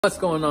What's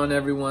going on,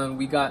 everyone?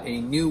 We got a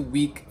new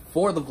week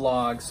for the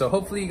vlog, so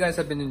hopefully you guys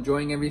have been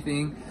enjoying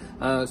everything.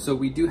 So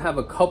we do have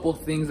a couple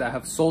things that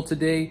have sold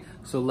today,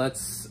 so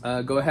let's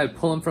go ahead,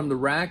 pull them from the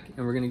rack,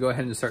 and we're gonna go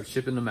ahead and start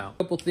shipping them out.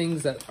 A couple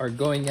things that are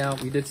going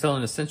out. We did sell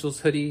an essentials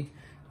hoodie.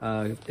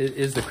 It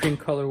is the cream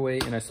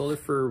colorway, and I sold it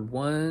for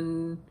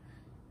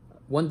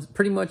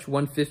pretty much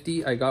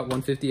 $150. I got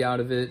 $150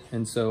 out of it,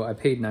 and so I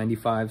paid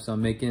 $95, so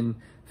I'm making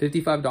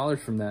 $55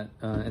 from that.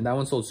 And that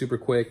one sold super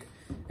quick.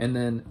 And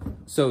then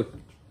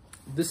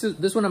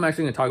this one I'm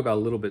actually going to talk about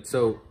a little bit.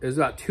 So it was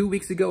about 2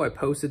 weeks ago I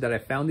posted that I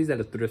found these at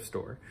a thrift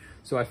store.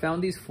 So I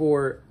found these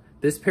for,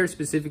 this pair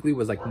specifically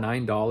was like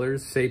 $9,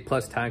 say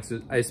plus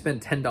taxes. I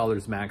spent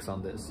 $10 max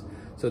on this.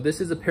 So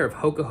this is a pair of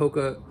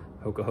Hoka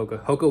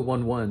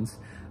 11s,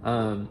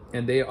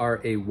 and they are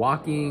a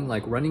walking,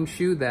 like running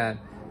shoe that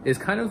is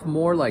kind of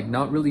more like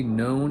not really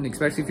known,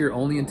 especially if you're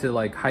only into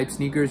like hype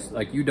sneakers,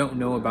 like you don't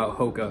know about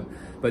Hoka.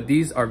 But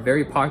these are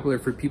very popular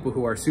for people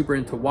who are super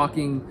into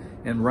walking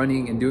and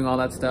running and doing all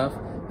that stuff.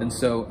 And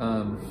so,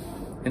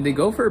 and they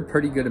go for a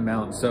pretty good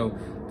amount. So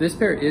this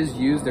pair is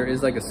used. There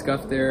is like a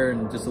scuff there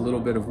and just a little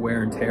bit of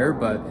wear and tear,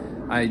 but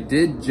I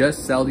did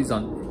just sell these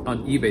on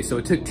eBay. So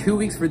it took 2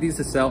 weeks for these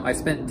to sell. I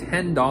spent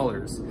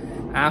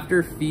 $10.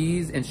 After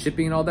fees and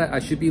shipping and all that, I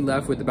should be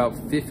left with about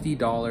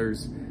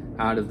 $50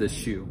 out of this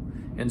shoe.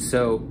 And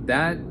so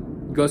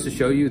that goes to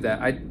show you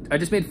that I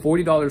just made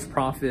 $40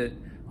 profit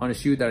on a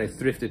shoe that I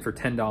thrifted for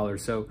 $10.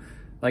 So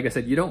like I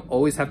said, you don't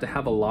always have to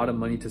have a lot of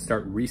money to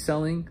start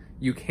reselling.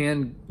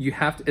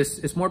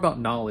 It's more about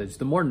knowledge.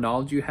 The more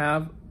knowledge you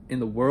have in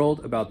the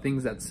world about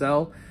things that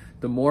sell,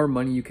 the more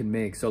money you can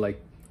make. So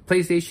like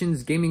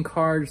PlayStations, gaming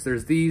cards,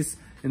 there's these.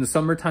 In the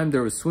summertime,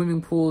 there was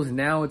swimming pools.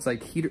 Now it's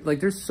like heater,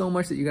 like there's so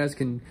much that you guys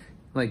can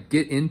like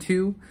get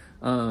into.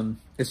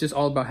 It's just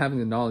all about having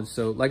the knowledge.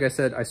 So like I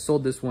said, I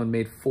sold this one,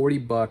 made 40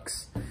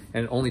 bucks,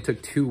 and it only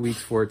took 2 weeks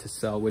for it to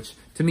sell, which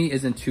to me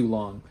isn't too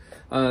long.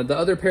 The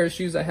other pair of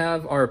shoes I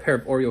have are a pair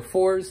of Oreo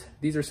 4s.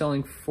 These are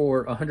selling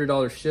for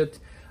 $100 shipped.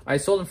 I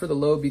sold them for the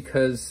low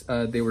because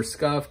they were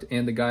scuffed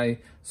and the guy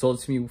sold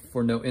it to me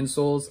for no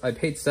insoles. I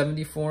paid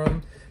 $70 for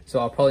them,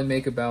 so I'll probably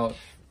make about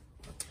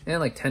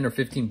like 10 or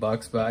 15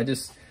 bucks, but I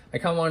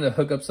kind of wanted to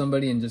hook up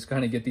somebody and just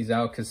kind of get these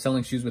out, because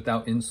selling shoes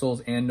without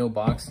insoles and no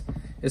box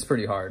is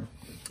pretty hard.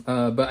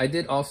 But I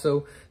did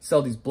also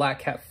sell these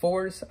Black Cat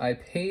 4s. I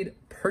paid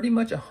pretty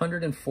much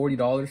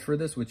 $140 for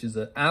this, which is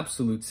an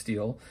absolute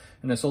steal.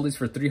 And I sold these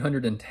for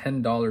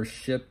 $310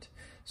 shipped.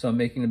 So I'm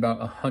making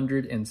about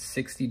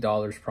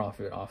 $160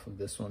 profit off of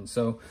this one.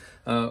 So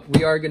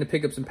we are going to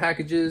pick up some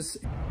packages.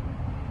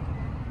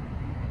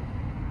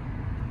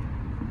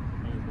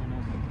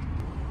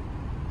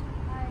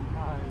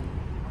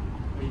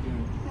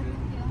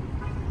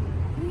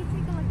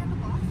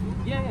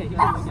 Yeah.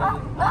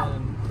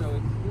 So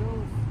it's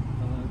still,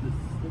 the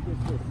sticker's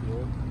still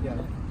sealed. Yeah.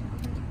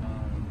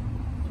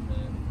 And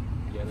then,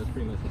 yeah, that's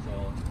pretty much just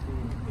all.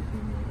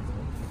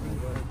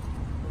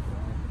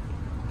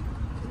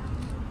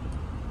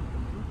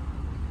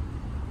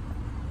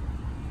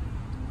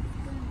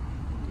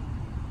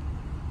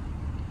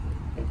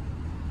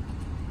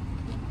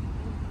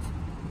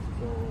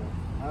 So,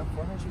 I have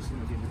 400 shoes to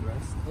give you the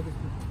rest. Okay.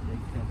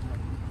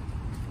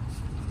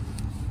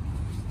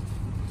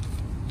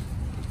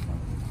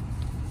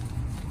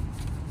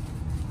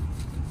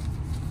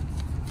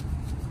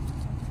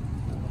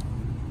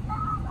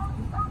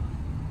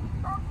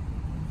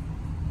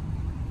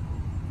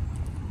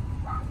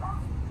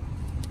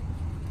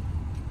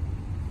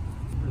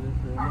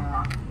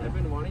 I've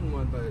been wanting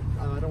one, but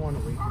I don't want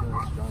to wait for the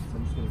next drop, so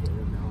I'm just going to get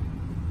rid now.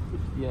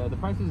 Yeah, the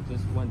prices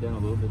just went down a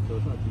little bit, so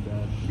it's not too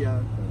bad.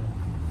 Yeah.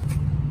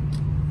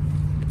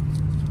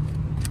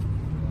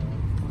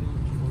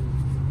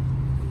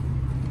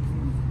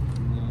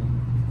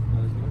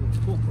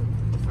 Cool.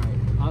 Alright,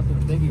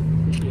 awesome. Thank you.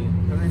 Appreciate it.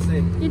 Have a nice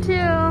day. You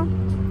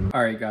too.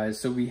 Alright guys,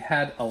 so we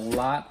had a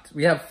lot.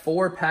 We have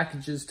 4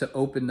 packages to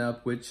open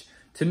up, which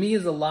to me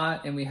is a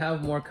lot, and we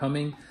have more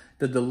coming.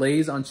 The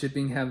delays on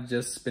shipping have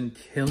just been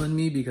killing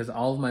me because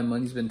all of my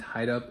money's been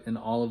tied up in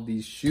all of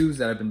these shoes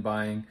that I've been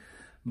buying,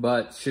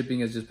 but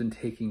shipping has just been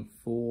taking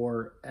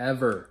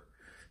forever.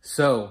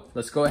 So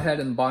let's go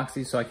ahead and box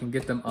these so I can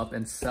get them up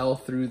and sell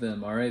through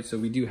them. All right, so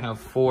we do have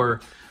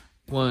 4.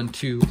 1,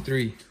 2,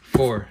 3,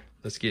 4.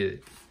 Let's get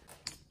it.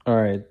 All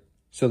right,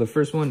 so the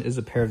first one is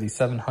a pair of these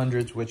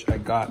 700s, which I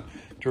got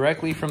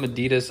directly from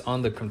Adidas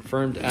on the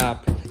Confirmed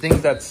app. The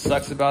thing that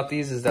sucks about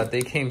these is that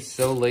they came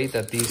so late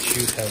that these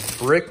shoes have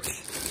bricked.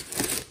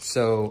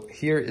 So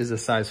here is a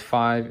size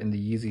 5 in the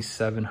Yeezy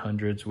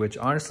 700s, which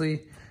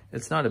honestly,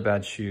 it's not a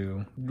bad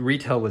shoe.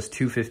 Retail was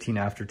 $215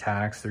 after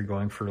tax. They're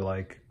going for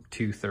like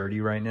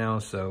 $230 right now,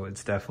 so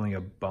it's definitely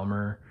a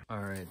bummer.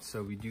 All right,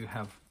 so we do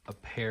have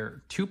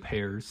two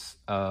pairs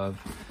of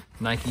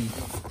Nike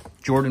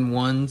Jordan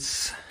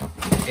 1s,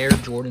 Air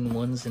Jordan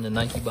 1s in a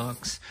Nike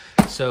box.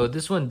 So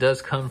this one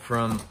does come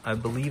from, I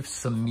believe,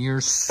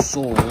 Samir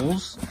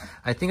Soles.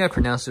 I think I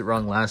pronounced it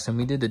wrong last time.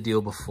 We did the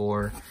deal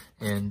before,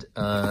 and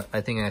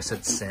I think I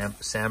said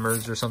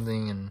Sammers or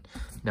something, and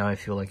now I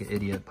feel like an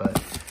idiot, but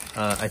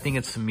I think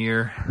it's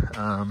Samir.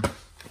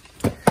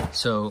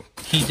 So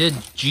he did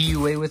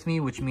GUA with me,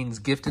 which means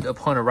gifted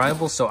upon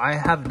arrival. So I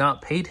have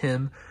not paid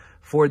him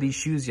for these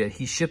shoes yet.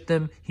 He shipped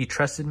them. He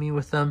trusted me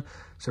with them.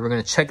 So we're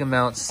going to check them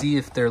out, see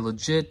if they're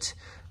legit,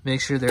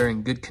 make sure they're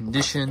in good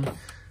condition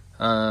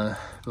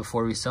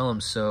before we sell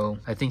them. So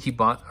I think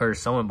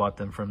someone bought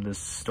them from this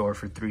store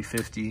for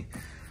 $350.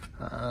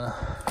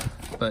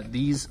 But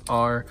these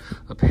are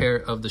a pair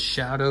of the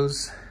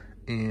Shadows,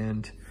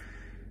 and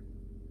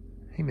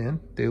hey man,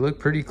 they look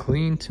pretty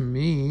clean to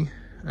me.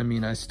 I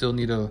mean, I still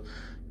need to,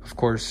 of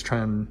course, try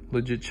and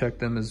legit check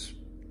them as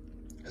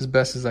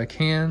best as I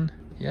can.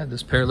 Yeah,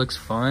 this pair looks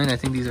fine. I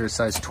think these are a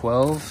size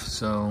 12,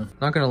 so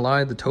not gonna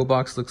lie, the toe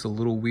box looks a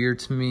little weird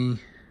to me,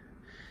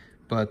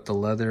 but the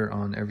leather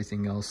on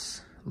everything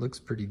else looks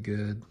pretty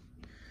good.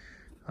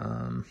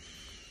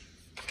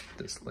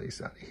 This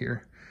lace out of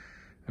here.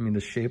 I mean,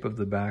 the shape of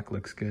the back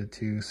looks good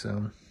too,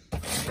 so.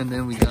 And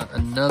then we got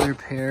another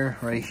pair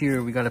right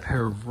here. We got a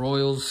pair of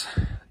Royals.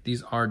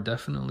 These are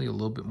definitely a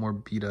little bit more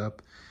beat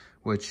up,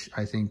 which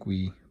I think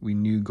we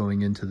knew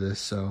going into this.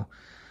 So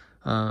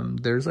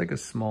there's like a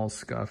small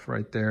scuff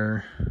right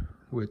there,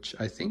 which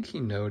I think he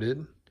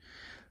noted.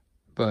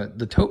 But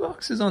the toe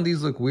boxes on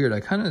these look weird. I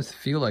kind of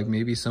feel like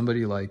maybe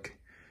somebody like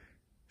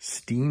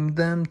steamed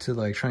them to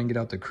like try and get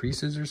out the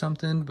creases or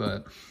something,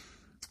 but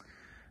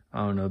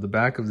I don't know. The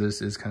back of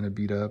this is kind of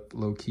beat up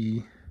low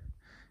key,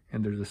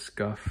 and there's a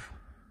scuff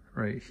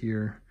right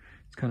here.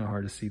 It's kind of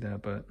hard to see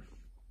that, but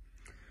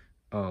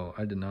oh,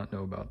 I did not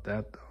know about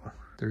that though.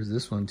 There's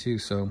this one too.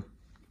 So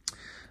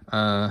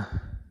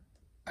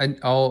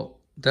I'll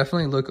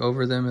definitely look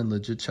over them and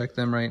legit check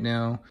them right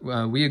now.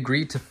 We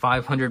agreed to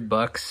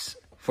 $500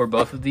 for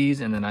both of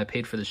these, and then I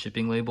paid for the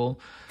shipping label.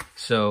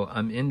 So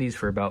I'm in these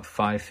for about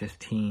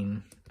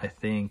 $515, I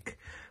think.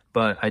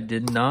 But I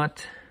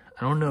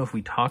don't know if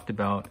we talked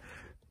about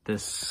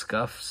this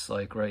scuffs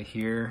like right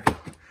here.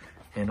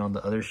 And on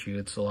the other shoe,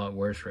 it's a lot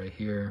worse right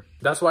here.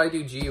 That's why I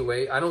do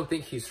GUA. I don't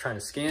think he's trying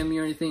to scam me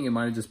or anything. It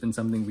might have just been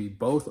something we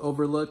both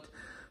overlooked.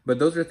 But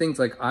those are things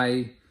like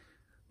I'm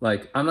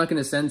not going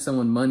to send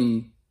someone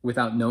money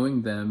without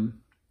knowing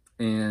them,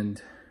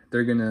 and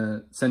they're going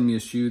to send me a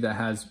shoe that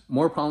has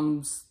more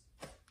problems.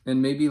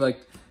 And maybe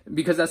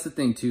because that's the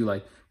thing too,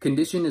 like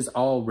condition is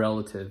all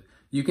relative.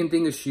 You can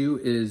think a shoe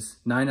is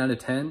 9 out of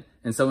 10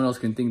 and someone else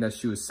can think that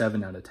shoe is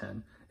 7 out of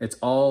 10. It's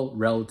all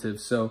relative.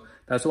 So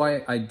that's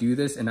why I do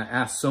this, and I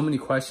ask so many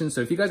questions.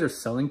 So if you guys are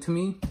selling to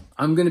me,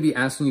 I'm going to be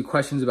asking you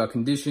questions about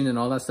condition and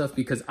all that stuff,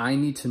 because I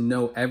need to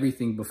know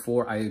everything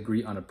before I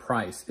agree on a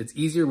price. It's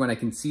easier when I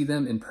can see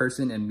them in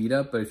person and meet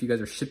up. But if you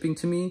guys are shipping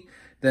to me,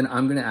 then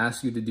I'm going to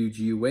ask you to do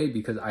GUA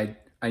because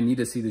I need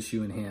to see the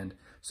shoe in hand.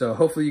 So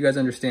hopefully you guys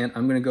understand.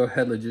 I'm going to go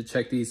ahead, legit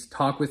check these,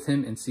 talk with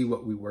him, and see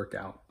what we work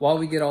out. While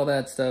we get all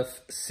that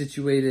stuff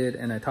situated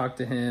and I talk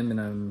to him and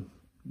I'm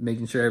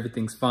making sure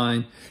everything's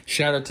fine.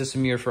 Shout out to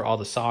Samir for all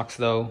the socks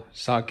though.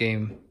 Sock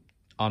game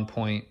on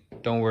point.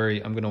 Don't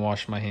worry, I'm gonna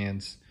wash my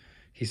hands.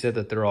 He said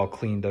that they're all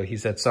clean though. He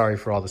said sorry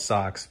for all the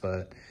socks,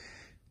 but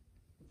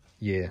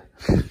yeah.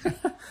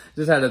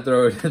 Just had to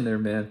throw it in there,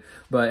 man.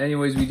 But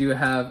anyways, we do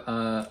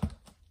have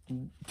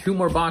 2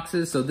 more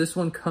boxes. So this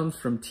one comes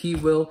from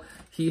T-Will.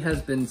 He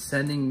has been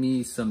sending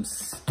me some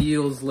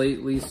steals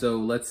lately, so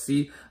let's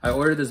see. I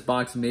ordered this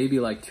box maybe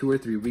like 2 or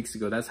 3 weeks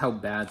ago. That's how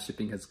bad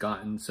shipping has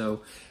gotten.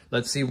 So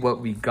let's see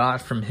what we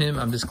got from him.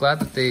 I'm just glad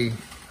that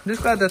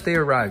they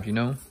arrived, you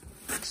know?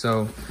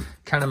 So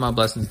kind of my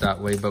blessings that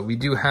way. But we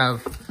do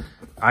have,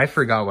 I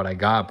forgot what I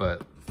got,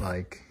 but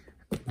like,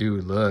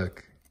 dude,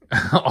 look.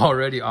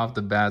 Already off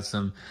the bat,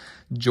 some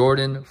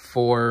Jordan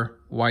 4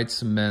 white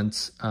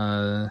cements.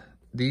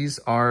 These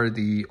are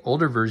the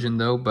older version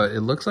though, but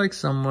it looks like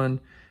someone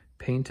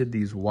painted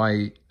these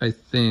white, I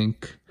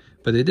think.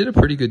 But they did a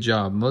pretty good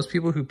job. Most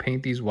people who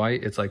paint these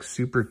white, it's like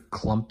super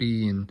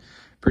clumpy and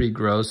pretty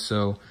gross.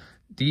 So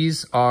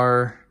these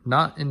are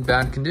not in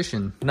bad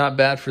condition. Not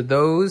bad for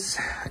those.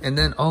 And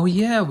then, oh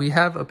yeah, we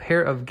have a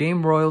pair of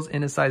Game Royals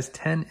in a size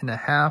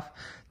 10.5.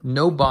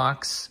 No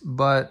box,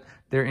 but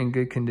they're in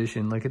good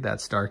condition. Look at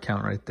that star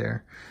count right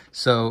there.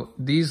 So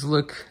these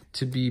look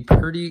to be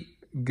pretty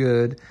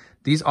good.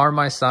 These are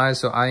my size,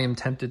 so I am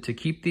tempted to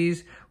keep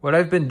these. What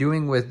I've been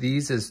doing with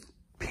these is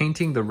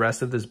painting the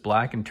rest of this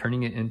black and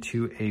turning it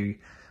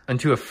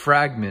into a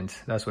fragment.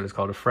 That's what it's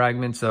called, a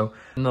fragment. So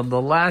the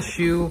last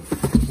shoe,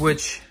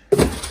 which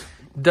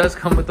does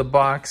come with a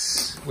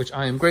box, which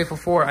I am grateful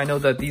for. I know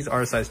that these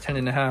are a size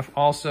 10.5.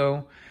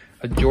 Also,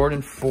 a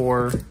Jordan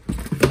 4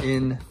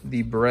 in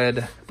the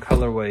bread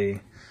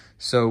colorway.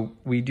 So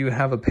we do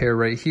have a pair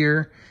right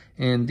here,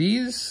 and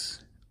these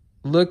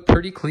look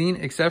pretty clean,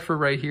 except for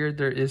right here.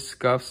 There is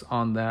scuffs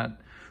on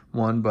that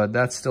one, but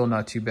that's still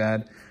not too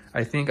bad.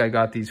 I think I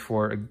got these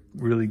for a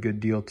really good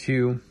deal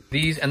too.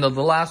 These, and the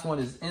last one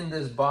is in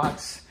this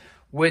box,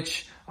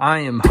 which I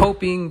am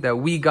hoping that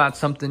we got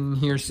something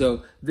here.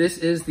 So this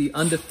is the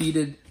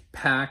Undefeated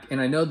pack,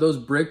 and I know those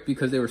bricked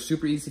because they were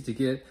super easy to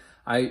get.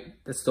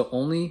 That's the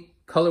only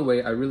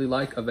colorway I really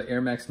like of the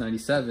Air Max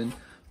 97.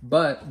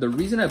 But the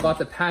reason I bought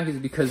the pack is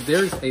because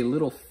there's a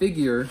little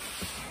figure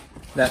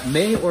that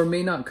may or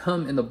may not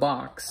come in the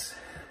box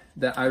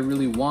that I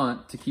really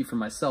want to keep for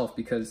myself,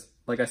 because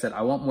like I said,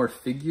 I want more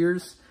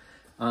figures,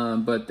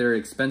 but they're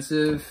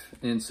expensive.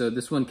 And so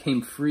this one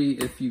came free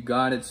if you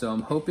got it. So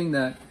I'm hoping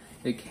that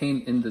it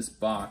came in this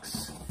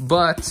box.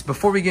 But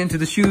before we get into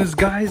the shoes,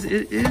 guys,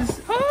 it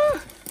is,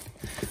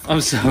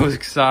 I'm so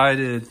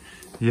excited.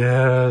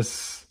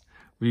 Yes,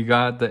 we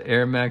got the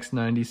Air Max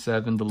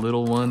 97, the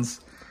little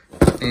ones.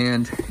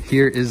 And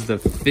here is the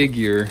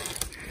figure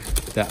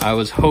that I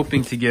was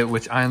hoping to get,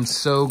 which I'm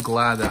so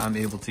glad that I'm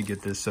able to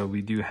get this. So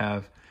we do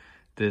have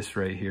this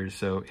right here.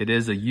 So it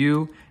is a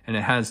U and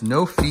it has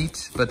no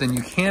feet, but then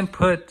you can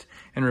put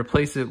and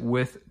replace it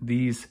with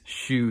these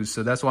shoes.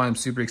 So that's why I'm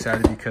super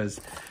excited,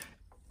 because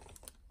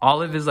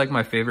olive is like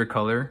my favorite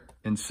color.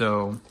 And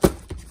so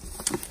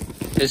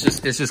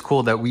it's just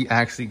cool that we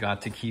actually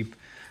got to keep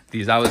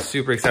these. I was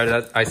super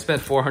excited. I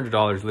spent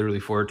 $400 literally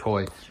for a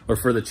toy, or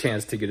for the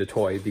chance to get a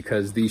toy,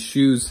 because these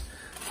shoes,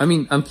 I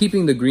mean, I'm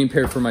keeping the green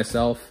pair for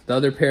myself. The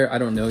other pair, I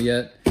don't know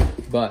yet,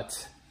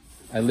 but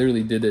I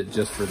literally did it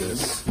just for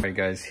this. All right,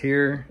 guys,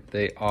 here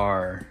they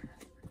are.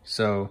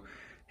 So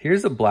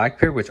here's the black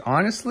pair, which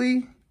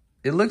honestly,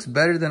 it looks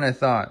better than I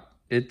thought.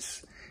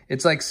 It's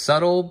like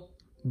subtle,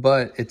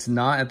 but it's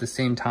not at the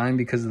same time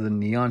because of the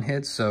neon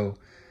hits. So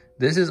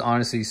this is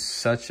honestly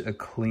such a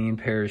clean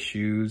pair of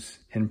shoes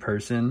in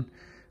person.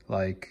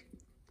 Like,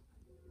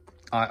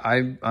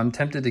 I'm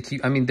tempted to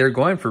keep, I mean, they're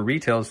going for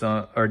retail,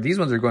 so, or these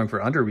ones are going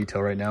for under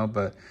retail right now,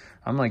 but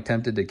I'm like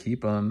tempted to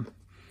keep them.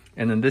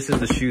 And then this is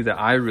the shoe that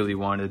I really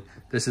wanted.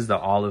 This is the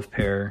olive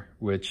pair,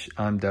 which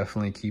I'm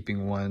definitely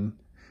keeping one.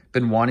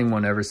 Been wanting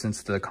one ever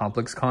since the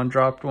Complex Con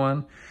dropped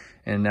one.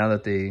 And now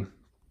that they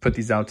put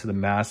these out to the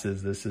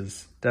masses, this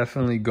is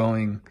definitely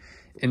going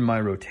in my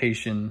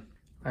rotation.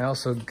 I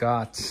also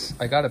got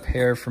a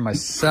pair for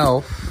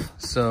myself.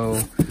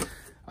 So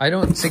I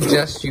don't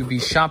suggest you be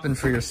shopping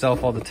for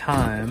yourself all the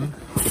time,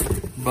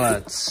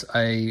 but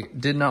I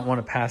did not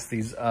want to pass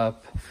these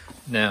up.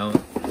 Now,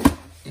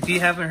 if you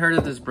haven't heard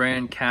of this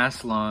brand,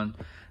 Caslon,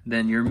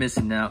 then you're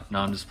missing out. No,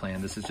 I'm just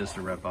playing. This is just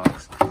a red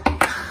box.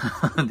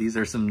 These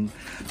are some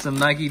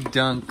Nike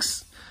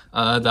Dunks.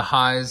 The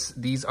highs,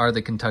 these are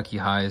the Kentucky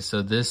highs.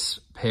 So this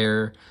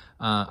pair,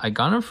 I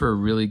got them for a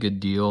really good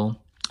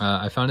deal.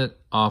 I found it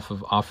off of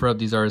OfferUp.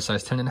 These are a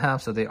size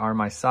 10.5, so they are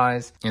my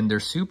size, and they're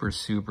super,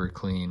 super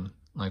clean.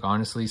 Like,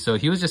 honestly, so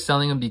he was just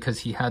selling them because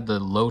he had the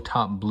low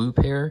top blue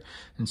pair.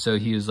 And so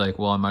he was like,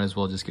 well, I might as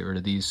well just get rid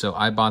of these. So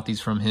I bought these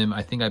from him.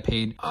 I think I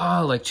paid,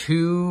 like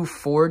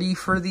 $240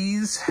 for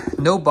these.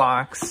 No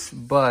box,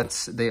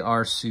 but they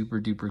are super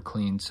duper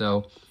clean.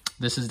 So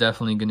this is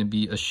definitely going to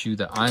be a shoe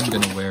that I'm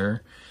going to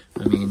wear.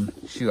 I mean,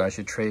 shoot, I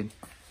should trade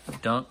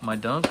my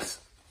Dunks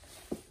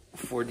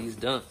for these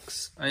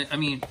Dunks. I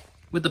mean,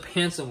 with the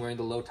pants I'm wearing,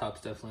 the low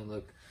tops definitely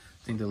look,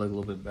 I think they look a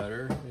little bit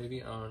better,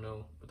 maybe. I don't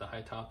know, with the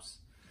high tops.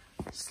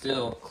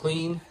 Still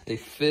clean, they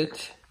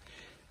fit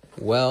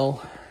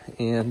well,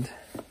 and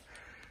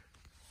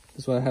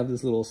that's why I have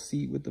this little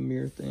seat with the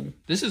mirror thing.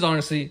 This is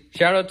honestly,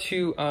 shout out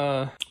to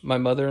my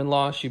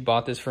mother-in-law. She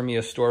bought this for me.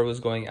 A store was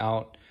going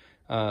out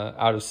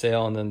of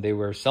sale, and then they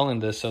were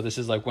selling this. So this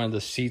is like one of the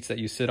seats that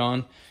you sit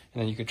on,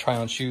 and then you could try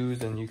on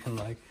shoes, and you can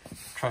like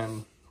try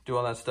and do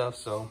all that stuff.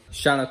 So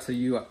shout out to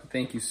you.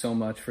 Thank you so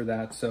much for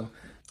that. So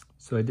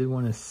I did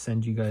want to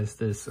send you guys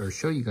this, or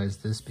show you guys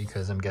this,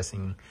 because I'm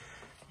guessing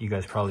you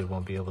guys probably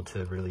won't be able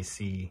to really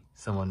see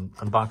someone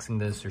unboxing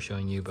this or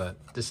showing you, but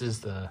this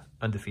is the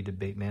Undefeated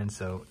Bateman.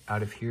 So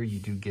out of here, you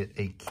do get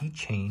a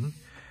keychain,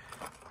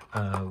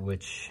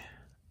 which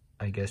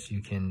I guess you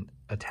can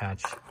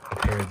attach a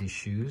pair of these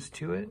shoes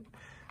to it.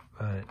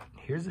 But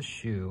here's a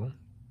shoe.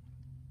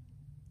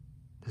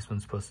 This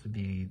one's supposed to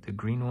be the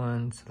green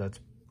one, so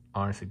that's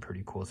honestly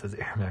pretty cool. It says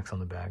Air Max on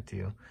the back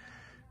too,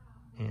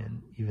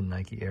 and even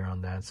Nike Air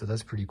on that, so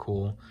that's pretty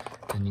cool.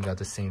 And you got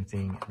the same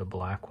thing in the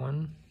black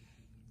one.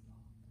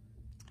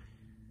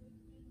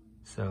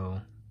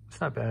 So it's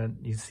not bad.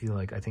 You see,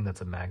 like, I think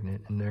that's a magnet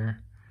in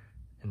there,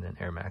 and then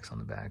Air Max on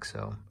the back.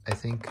 So I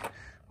think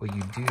what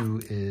you do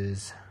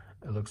is,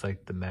 it looks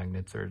like the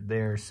magnets are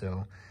there,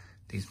 so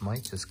these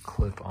might just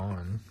clip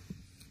on,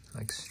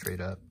 like,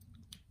 straight up.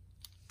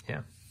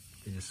 Yeah,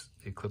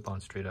 they clip on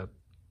straight up.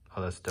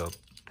 Oh, that's dope.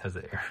 Has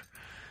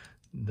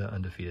the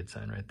Undefeated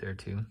sign right there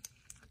too.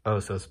 Oh,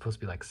 so it's supposed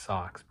to be like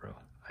socks, bro.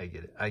 I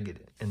get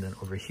it. And then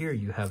over here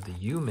you have the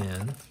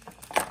U-Man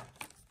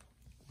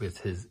with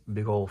his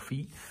big old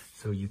feet.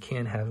 So you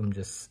can have him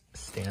just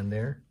stand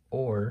there,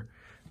 or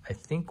I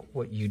think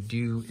what you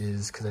do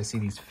is, because I see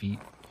these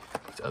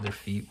other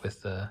feet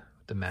with the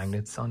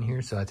magnets on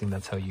here, so I think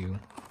that's how you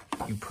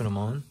put them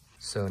on.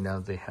 So now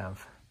they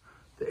have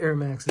the Air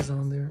Maxes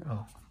on there.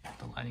 Oh,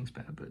 The lighting's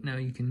bad, but now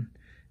you can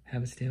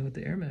have it stand with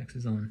the Air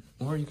Maxes on,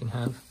 or you can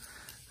have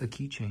a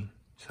keychain.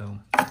 So,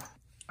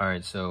 all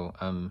right, so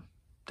I'm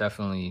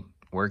definitely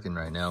working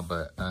right now,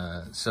 but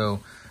so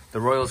the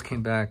Royals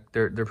came back.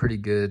 They're pretty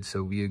good.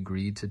 So we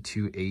agreed to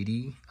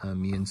 280,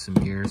 me and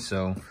Samir.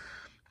 So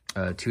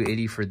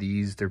 280 for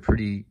these. They're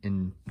pretty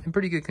in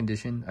pretty good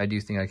condition. I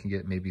do think I can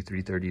get maybe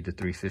 330 to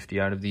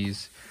 350 out of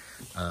these.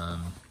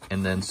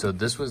 And then so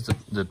this was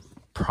the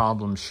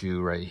problem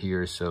shoe right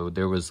here. So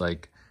there was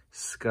like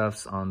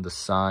scuffs on the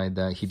side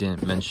that he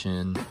didn't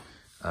mention.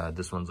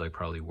 This one's like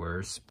probably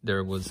worse.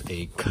 There was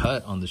a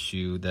cut on the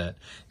shoe that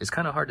is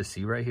kind of hard to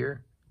see right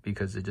here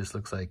because it just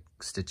looks like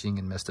stitching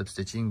and messed up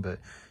stitching, but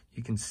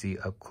you can see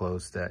up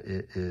close that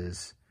it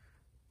is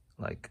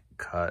like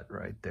cut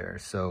right there.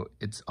 So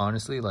it's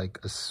honestly like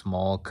a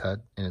small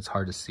cut and it's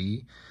hard to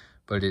see,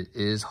 but it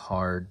is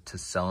hard to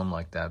sell them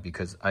like that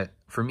because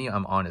for me,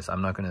 I'm honest.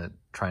 I'm not going to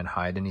try and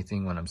hide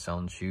anything when I'm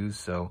selling shoes.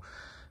 So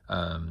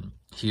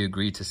he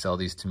agreed to sell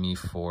these to me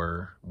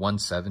for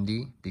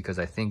 170 because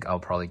I think I'll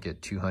probably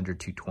get 200,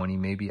 220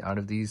 maybe out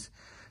of these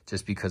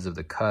just because of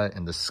the cut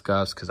and the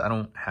scuffs, because I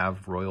don't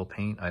have Royal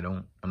paint.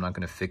 I'm not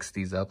going to fix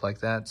these up like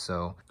that.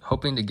 So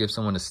hoping to give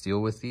someone a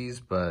steal with these,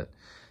 but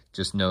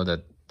just know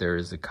that there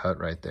is a cut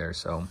right there.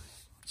 So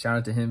shout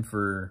out to him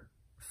for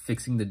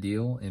fixing the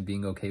deal and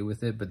being okay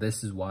with it. But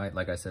this is why,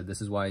 like I said, this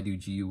is why I do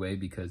GUA,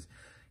 because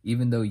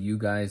even though you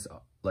guys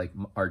like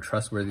are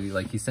trustworthy,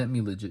 like he sent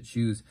me legit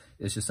shoes,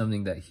 it's just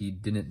something that he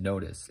didn't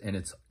notice. And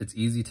it's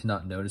easy to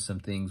not notice some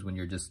things when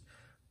you're just,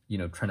 you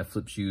know, trying to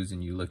flip shoes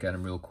and you look at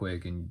them real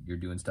quick and you're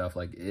doing stuff.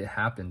 Like, it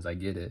happens, I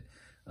get it.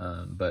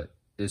 But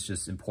it's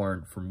just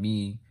important for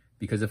me,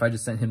 because if I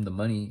just sent him the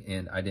money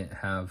and I didn't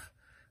have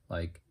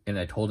like, and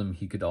I told him,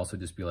 he could also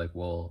just be like,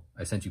 well,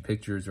 I sent you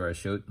pictures, or I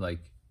showed, like,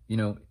 you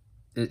know,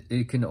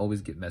 it can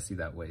always get messy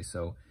that way.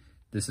 So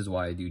this is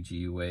why I do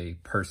GUA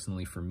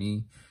personally for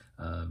me.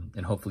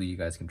 And hopefully you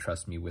guys can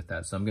trust me with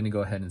that. So I'm going to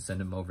go ahead and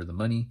send him over the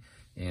money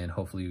and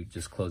hopefully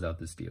just close out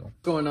this deal.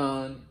 What's going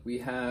on? We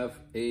have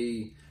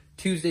a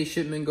Tuesday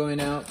shipment going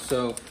out.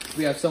 So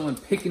we have someone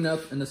picking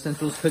up an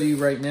Essentials hoodie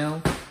right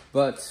now,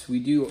 but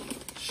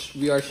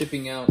we are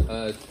shipping out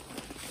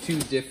 2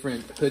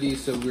 different hoodies.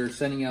 So we're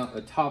sending out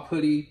a top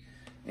hoodie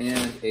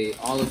and a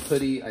olive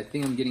hoodie. I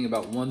think I'm getting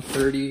about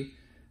 130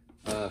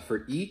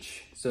 for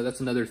each. So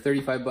that's another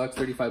 35 bucks,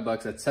 35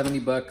 bucks, that's 70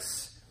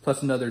 bucks.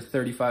 Plus another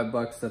 35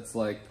 bucks, that's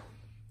like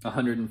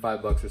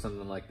 105 bucks or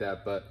something like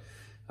that. But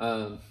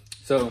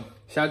so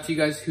shout out to you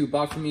guys who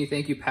bought from me.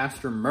 Thank you,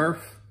 Pastor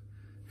Murph,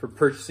 for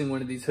purchasing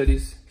one of these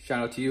hoodies. Shout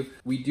out to you.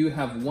 We do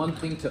have one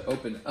thing to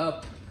open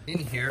up in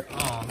here.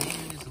 Oh, maybe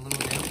it's a little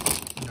damp.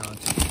 No,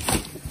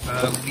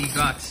 it's we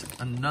got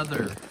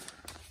another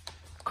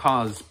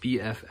Cause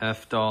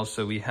BFF doll.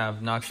 So we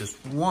have not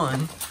just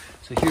one.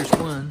 So here's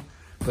one,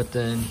 but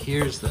then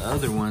here's the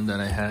other one that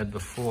I had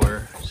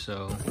before.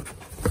 So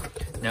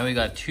now we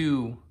got 2.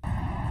 You can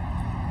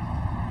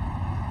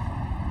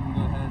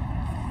go ahead.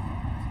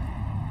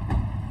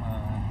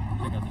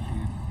 Check out the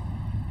shoes.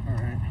 All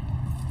right.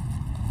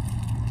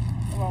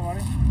 Hello,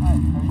 buddy. Hi.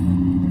 How are you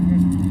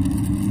doing?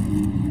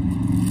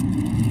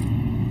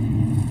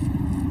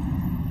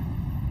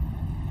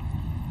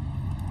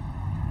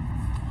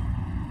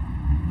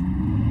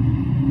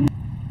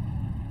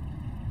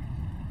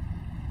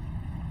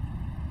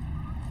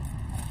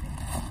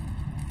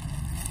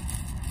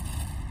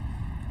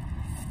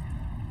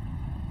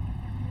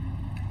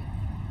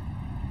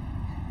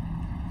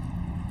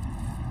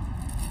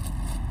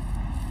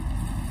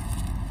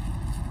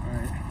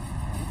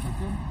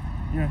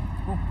 Yeah,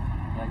 cool.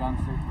 Yeah, I got them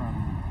straight from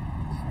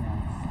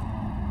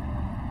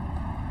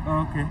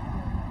Oh, okay.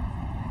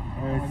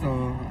 Alright, so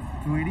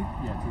 280?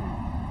 Yeah,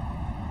 280.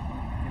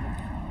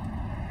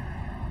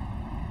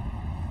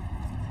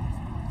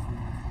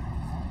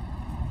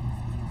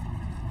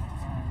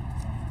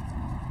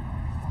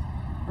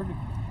 Perfect.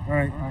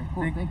 Alright. Alright,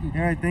 cool. Thank you.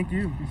 Alright, thank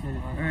you. Appreciate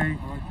it. Alright,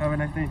 have a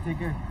nice day. Take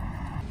care.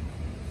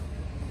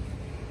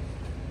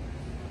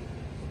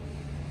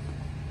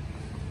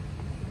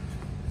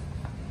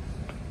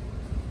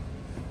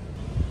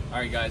 All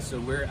right, guys, so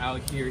we're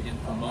out here in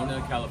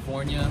Pomona,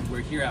 California.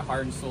 We're here at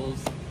Heart and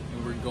Souls,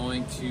 and we're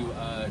going to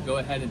go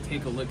ahead and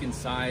take a look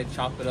inside,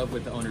 chop it up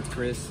with the owner,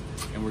 Chris,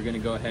 and we're gonna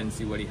go ahead and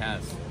see what he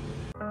has.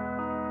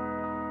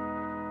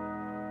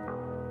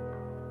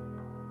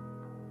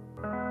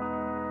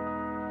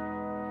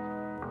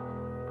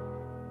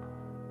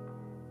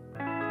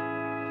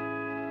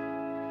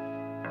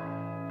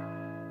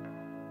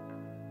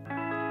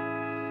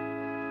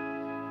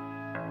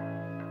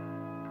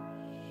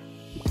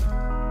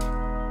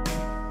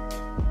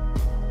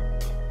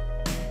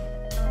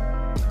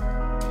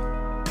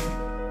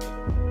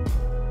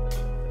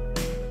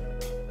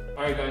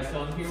 Alright guys,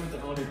 so I'm here with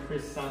the owner,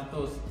 Chris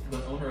Santos,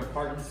 the owner of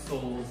Heart and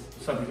Souls.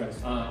 What's up, you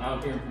guys?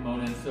 Out here in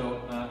Pomona. And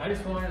so I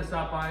just wanted to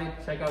stop by,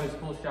 check out his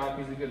cool shop.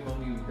 He's a good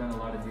homie. We've done a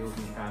lot of deals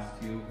in the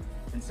past too.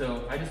 And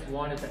so I just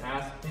wanted to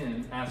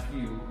ask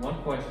you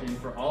one question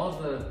for all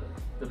of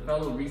the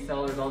fellow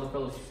resellers, all the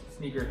fellow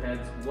sneaker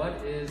heads. What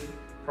is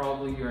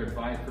probably your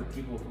advice for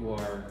people who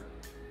are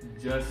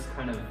just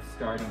kind of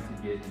starting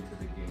to get into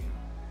the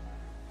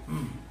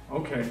game?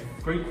 Okay,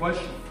 great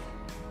question.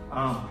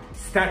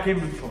 Stack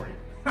inventory.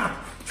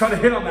 Try to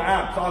hit on the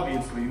apps,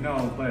 obviously,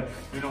 no, but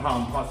you know how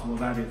impossible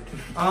that is.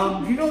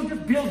 You know,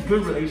 just build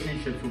good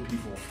relationships with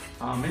people.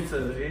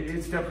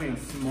 It's definitely a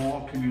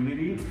small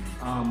community.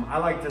 I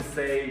like to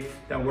say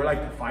that we're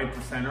like the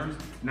 5%ers.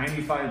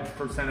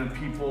 95% of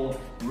people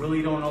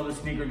really don't know the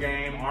sneaker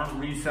game, aren't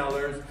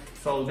resellers.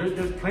 So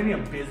there's plenty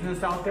of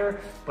business out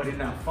there, but in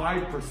that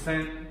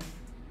 5%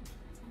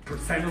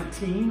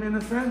 team, in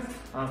a sense,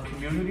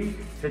 community,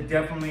 to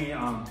definitely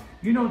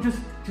you know, just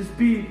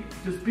be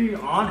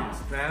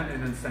honest, man,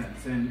 in a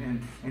sense,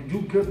 and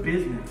do good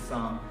business.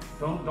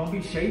 Don't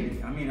be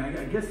shady. I mean,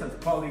 I guess that's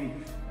probably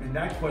in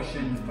that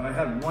question. If I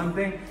had one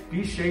thing,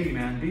 be shady,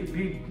 man.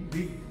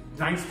 Be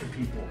nice to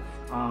people,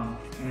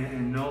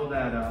 and know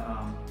that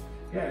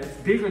yeah, it's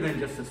bigger than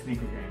just a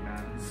sneaker game,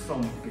 man. It's so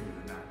much bigger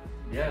than that.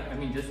 Yeah, I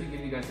mean, just to give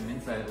you guys some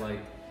insight, like,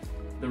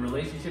 the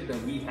relationship that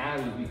we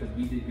had was because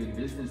we did good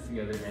business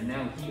together, and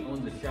now he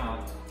owns a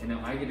shop, and now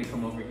I get to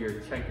come over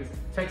here,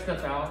 check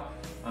stuff out,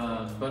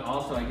 but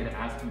also I get to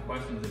ask him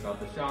questions about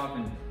the shop.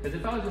 And because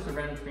if I was just a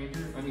random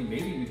stranger, I mean,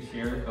 maybe we'd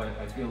share, but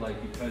I feel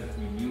like because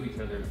we knew each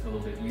other, it's a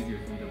little bit easier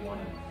for me to want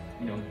to,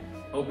 you know,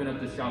 open up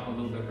the shop a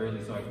little bit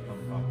early so I can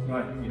come talk to you.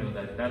 Right. You know,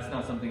 that's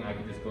not something I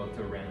could just go up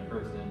to a random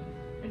person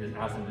and just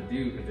ask them to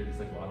do, because they're just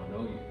like, well, I don't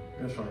know you.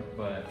 That's right.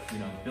 But, you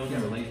know,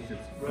 building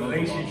relationships.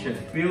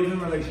 Building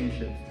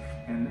relationships.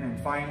 And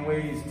find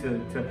ways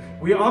to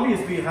we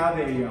obviously have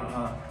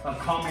a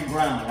common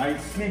ground, right?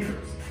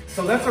 Sneakers.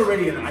 So that's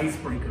already an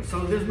icebreaker.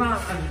 So there's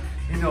not,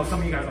 you know, some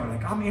of you guys are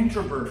like, I'm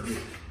introverted.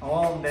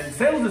 Oh, then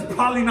sales is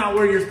probably not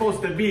where you're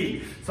supposed to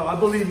be. So I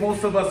believe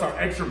most of us are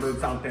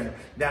extroverts out there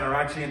that are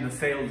actually in the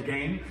sales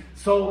game.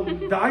 So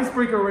the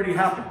icebreaker already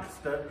happens.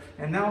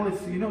 And now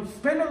it's, you know,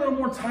 spend a little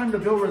more time to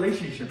build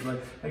relationships.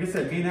 Like I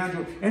said, me and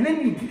Andrew. And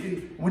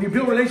then when you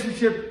build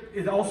relationship,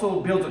 it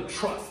also builds a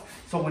trust.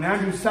 So when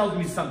Andrew sells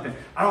me something,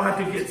 I don't have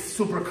to get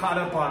super caught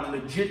up on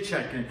legit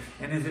checking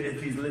and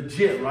if he's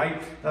legit,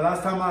 right? The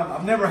last time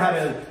I've never had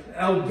a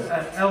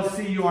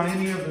LCU on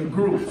any of the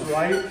groups,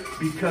 right?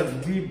 Because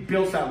we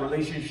built that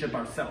relationship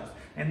ourselves.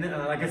 And then,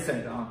 like I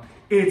said,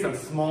 it's a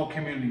small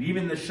community.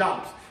 Even the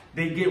shops,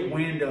 they get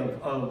wind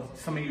of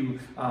some of you,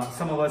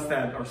 some of us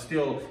that are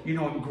still, you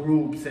know, in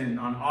groups and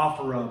on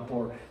OfferUp,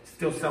 or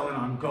still selling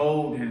on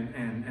Gold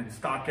and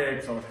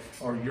StockX,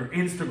 or your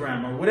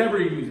Instagram, or whatever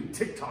you use,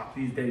 TikTok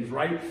these days,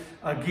 right?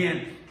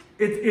 Again,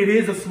 it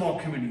is a small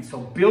community. So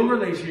build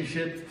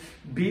relationships,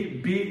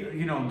 be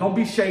you know, don't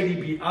be shady,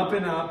 be up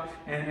and up,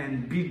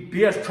 and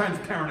be as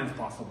transparent as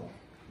possible.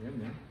 Yeah,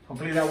 man.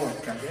 Hopefully that works,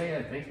 guys.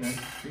 Yeah, thanks, man.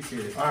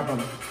 Appreciate it. All right,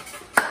 brother.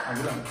 I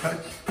will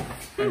touch.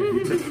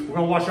 We're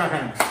gonna wash our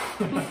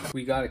hands.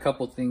 We got a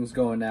couple things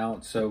going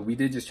out, so we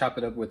did just chop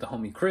it up with the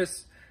homie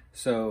Chris.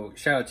 So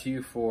shout out to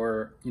you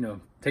for, you know,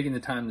 taking the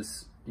time to,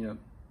 you know,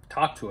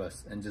 talk to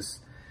us and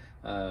just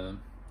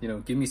you know,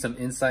 give me some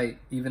insight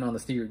even on the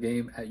sneaker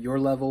game at your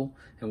level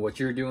and what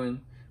you're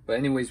doing. But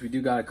anyways, we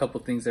do got a couple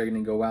things that are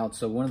going to go out.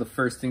 So one of the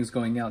first things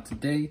going out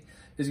today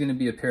is going to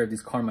be a pair of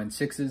these Carmine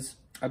 6s.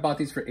 I bought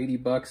these for 80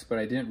 bucks, but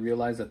I didn't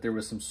realize that there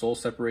was some sole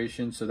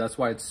separation. So that's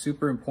why it's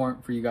super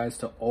important for you guys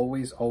to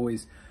always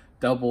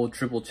double,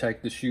 triple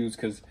check the shoes,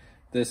 because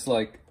this,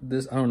 like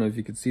this, I don't know if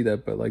you could see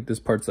that, but like this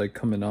part's like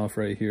coming off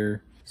right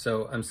here.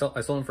 So I sold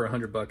them for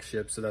 100 bucks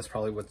shipped. So that's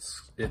probably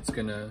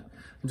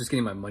I'm just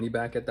getting my money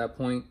back at that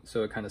point.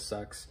 So it kind of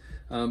sucks.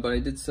 But I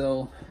did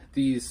sell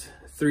these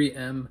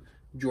 3M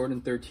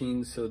Jordan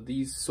 13s. So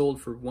these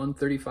sold for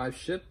 135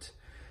 shipped.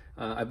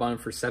 I bought them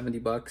for 70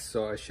 bucks.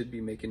 So I should be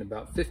making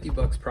about 50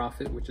 bucks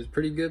profit, which is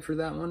pretty good for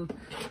that one.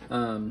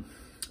 And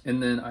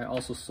then I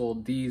also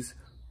sold these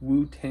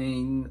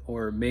Wu-Tang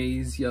or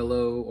Maize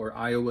Yellow or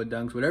Iowa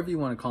Dunks, whatever you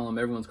want to call them.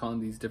 Everyone's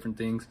calling these different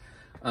things.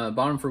 Bought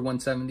them for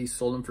 170,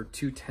 sold them for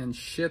 210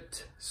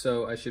 shipped.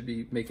 So I should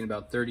be making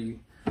about 30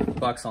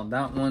 bucks on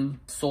that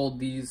one. Sold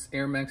these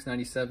Air Max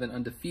 97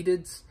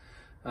 Undefeateds.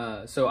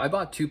 So I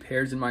bought 2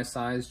 pairs in my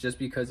size just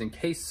because in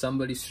case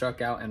somebody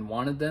struck out and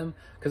wanted them,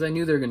 because I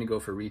knew they were going to go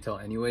for retail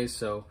anyway.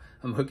 So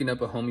I'm hooking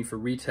up a homie for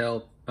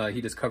retail.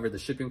 He just covered the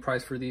shipping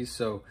price for these.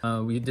 So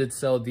we did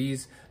sell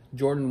these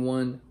Jordan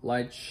 1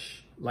 light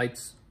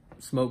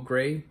smoke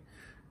gray.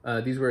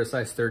 These were a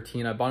size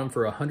 13. I bought them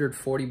for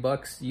 140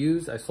 bucks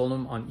used. I sold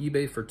them on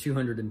eBay for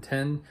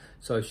 210.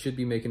 So I should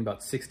be making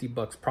about 60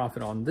 bucks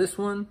profit on this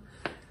one.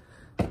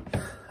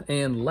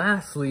 And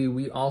lastly,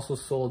 we also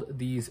sold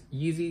these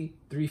Yeezy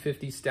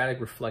 350 static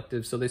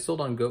reflective. So they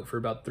sold on GOAT for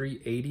about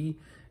 380,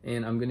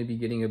 and I'm going to be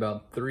getting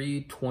about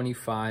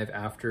 325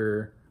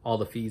 after all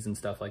the fees and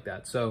stuff like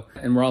that. So,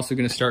 and we're also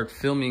going to start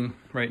filming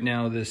right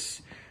now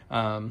this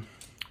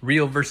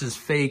real versus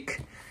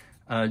fake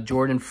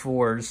Jordan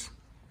 4s,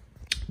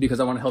 because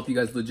I want to help you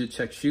guys legit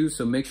check shoes.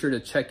 So make sure to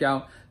check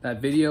out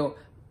that video.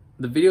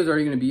 The video is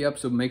already going to be up,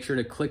 so make sure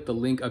to click the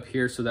link up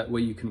here so that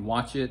way you can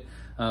watch it.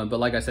 But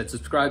like I said,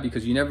 subscribe,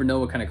 because you never know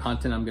what kind of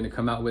content I'm going to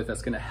come out with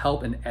that's going to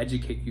help and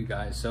educate you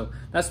guys. So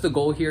that's the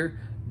goal here.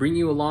 bring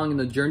you along in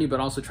the journey, but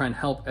also try and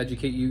help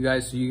educate you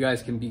guys so you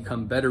guys can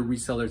become better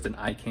resellers than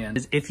I can.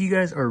 If you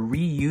guys are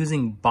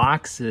reusing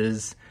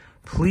boxes,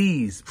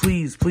 please,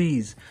 please,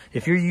 please,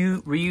 if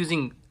you're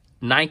reusing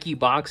Nike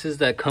boxes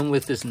that come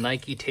with this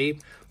Nike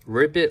tape,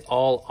 rip it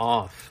all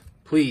off,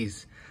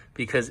 please,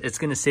 because it's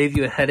going to save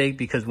you a headache.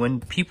 Because when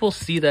people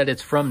see that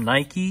it's from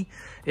Nike,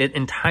 it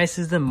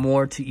entices them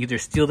more to either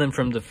steal them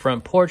from the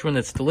front porch when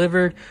it's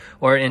delivered,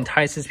 or it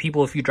entices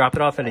people if you drop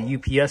it off at a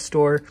UPS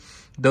store.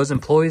 Those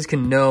employees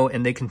can know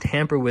and they can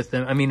tamper with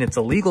them. I mean, it's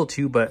illegal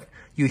to, but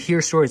you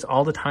hear stories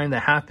all the time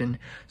that happen.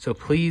 So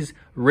please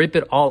rip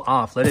it all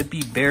off. Let it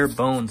be bare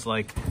bones.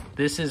 Like,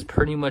 this is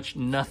pretty much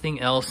nothing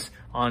else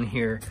on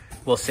here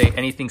will say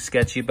anything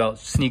sketchy about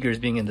sneakers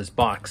being in this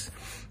box.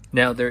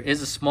 Now, there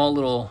is a small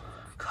little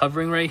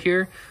covering right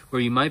here where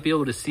you might be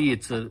able to see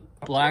it's a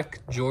black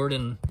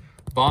Jordan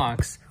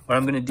box. What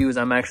I'm going to do is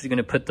I'm actually going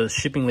to put the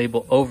shipping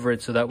label over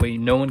it so that way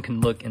no one can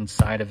look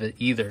inside of it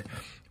either.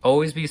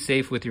 Always be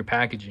safe with your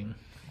packaging.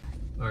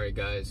 All right,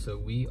 guys, so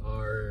we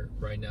are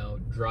right now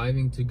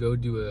driving to go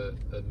do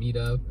a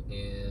meetup,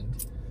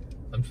 and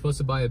I'm supposed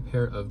to buy a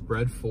pair of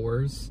Bread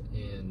 4s,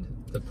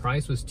 and the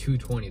price was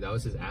 $220. That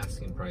was his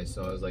asking price.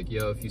 So I was like,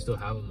 yo, if you still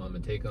have them, I'm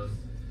gonna take them.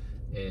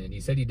 And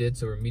he said he did,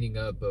 so we're meeting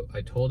up. But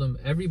I told him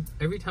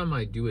every time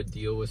I do a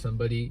deal with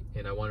somebody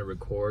and I want to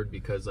record,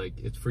 because like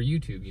it's for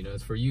YouTube, you know,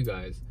 it's for you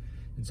guys.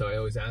 And so I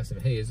always ask him,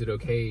 hey, is it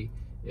okay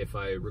if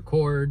I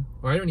record?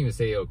 Or I don't even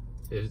say, oh,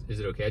 is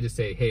it okay? I just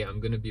say, hey, I'm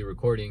gonna be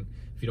recording.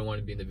 If you don't want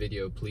to be in the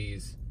video,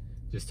 please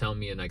just tell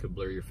me and I could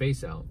blur your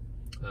face out.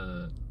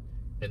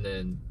 And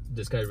then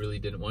this guy really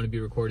didn't want to be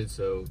recorded,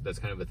 so that's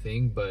kind of a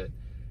thing. But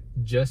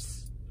I'm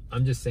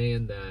just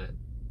saying that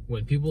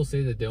when people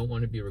say that they don't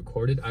want to be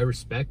recorded, I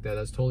respect that.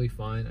 That's totally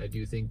fine. I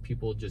do think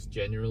people just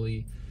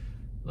generally,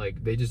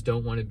 like, they just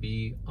don't want to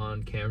be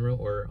on camera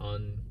or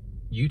on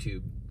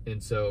YouTube.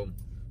 And so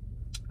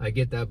I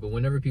get that, but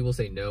whenever people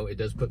say no, it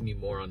does put me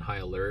more on high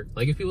alert.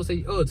 Like, if people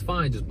say, oh, it's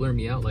fine, just blur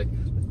me out, like,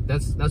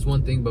 that's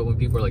one thing. But when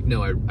people are like,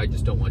 no, I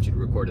just don't want you to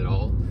record at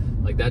all,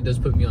 like, that does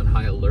put me on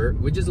high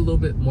alert, which is a little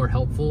bit more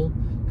helpful,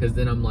 because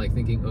then I'm like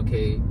thinking,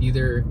 okay,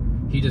 either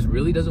he just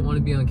really doesn't want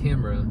to be on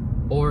camera,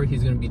 or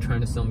he's going to be trying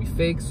to sell me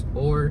fakes,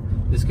 or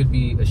this could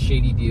be a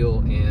shady deal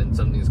and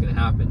something's going to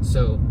happen.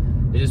 So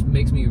it just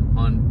makes me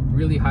on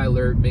really high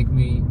alert.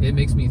 It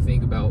makes me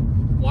think about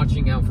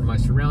watching out for my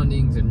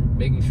surroundings and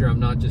making sure I'm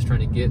not just trying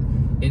to get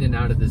in and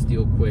out of this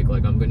deal quick.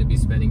 Like, I'm going to be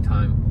spending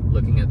time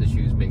looking at the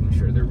shoes, making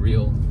sure they're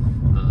real.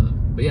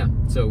 But yeah,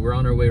 so we're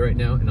on our way right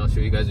now, and I'll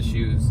show you guys the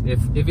shoes.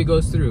 If it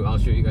goes through, I'll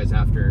show you guys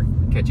after,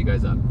 catch you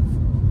guys up.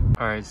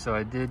 All right, so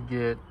I did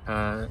get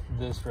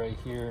this right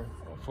here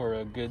for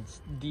a good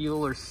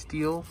deal or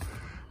steal.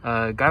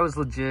 Guy was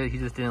legit. He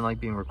just didn't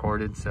like being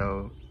recorded,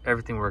 so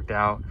everything worked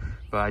out.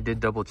 But I did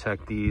double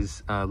check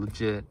these,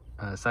 legit,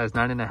 size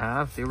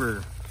 9.5. They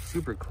were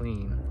super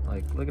clean.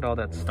 Like, look at all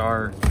that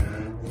star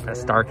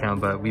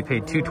count. But we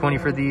paid $220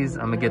 for these.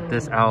 I'm gonna get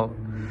this out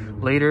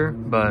later,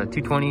 but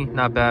 $220,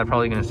 not bad.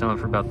 Probably gonna sell it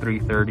for about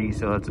 $330,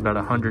 so that's about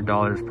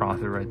 $100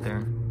 profit right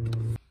there.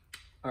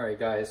 All right,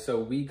 guys, so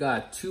we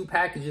got 2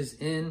 packages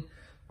in.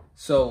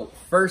 So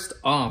first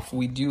off,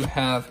 we do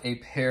have a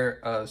pair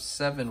of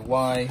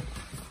 7Y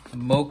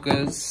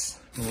mochas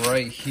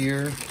right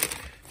here.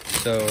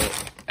 So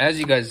as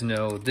you guys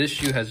know, this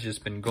shoe has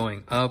just been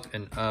going up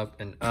and up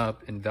and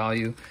up in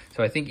value.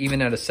 So I think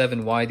even at a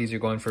 7Y, these are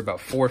going for about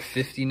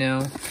 $450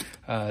 now.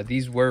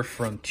 These were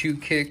from 2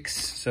 Kicks,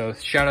 so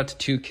shout out to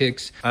 2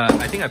 Kicks.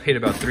 I think I paid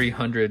about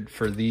 $300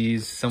 for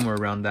these, somewhere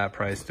around that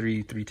price,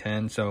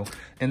 $310. So,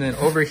 and then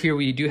over here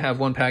we do have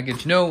 1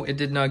 package. No, it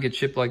did not get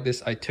shipped like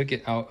this. I took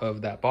it out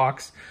of that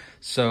box.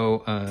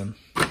 So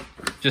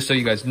just so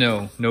you guys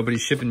know,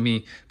 nobody's shipping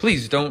me.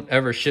 Please don't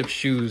ever ship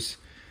shoes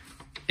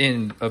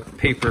in a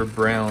paper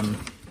brown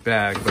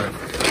bag. But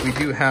we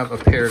do have a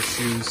pair of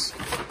shoes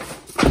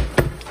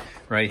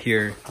right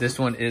here. This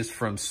one is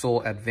from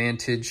Soul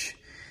Advantage.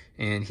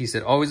 And he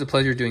said, always a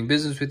pleasure doing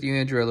business with you,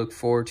 Andrew. I look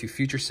forward to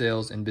future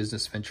sales and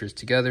business ventures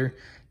together.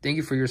 Thank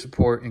you for your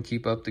support and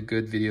keep up the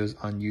good videos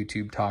on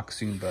YouTube. Talk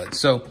soon, bud.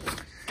 So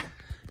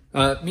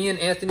me and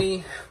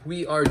Anthony,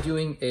 we are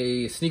doing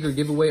a sneaker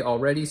giveaway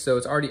already. So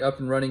it's already up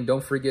and running.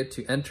 Don't forget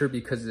to enter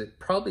because it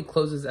probably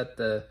closes at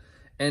the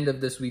end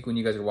of this week when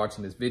you guys are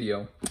watching this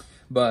video.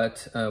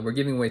 But we're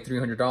giving away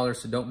 $300,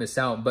 so don't miss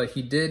out. But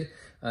he did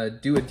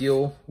do a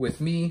deal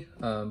with me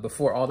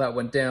before all that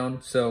went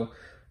down. So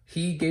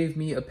he gave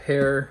me a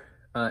pair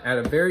at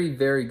a very,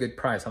 very good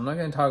price. I'm not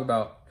going to talk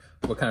about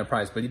what kind of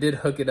price, but he did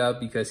hook it up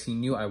because he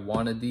knew I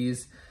wanted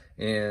these.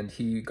 And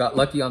he got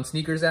lucky on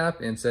Sneakers app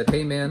and said,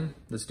 hey, man,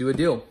 let's do a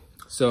deal.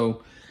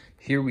 So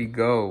here we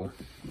go.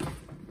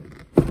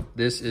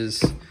 This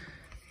is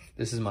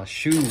my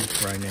shoe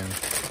right now.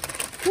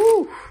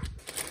 Woo!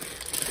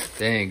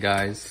 Dang,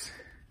 guys.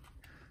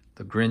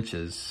 The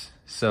Grinches.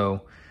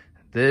 So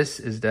this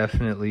is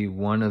definitely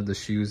one of the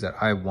shoes that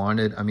I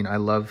wanted. I mean, I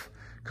love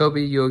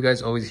Kobe. You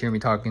guys always hear me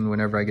talking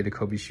whenever I get a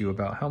Kobe shoe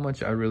about how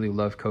much I really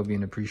love Kobe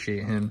and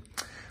appreciate him.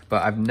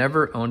 but I've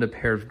never owned a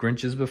pair of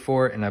Grinches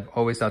before, and I've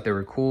always thought they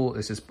were cool.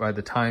 It's just by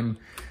the time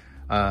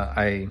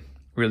I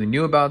really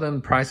knew about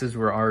them, prices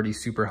were already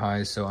super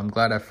high, so I'm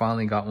glad I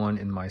finally got one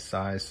in my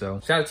size.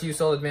 So shout out to you,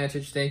 Soul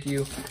Advantage. Thank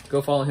you.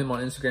 Go follow him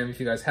on Instagram if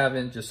you guys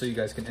haven't, just so you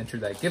guys can enter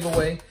that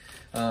giveaway.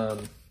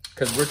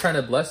 Because we're trying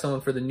to bless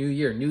someone for the new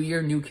year. New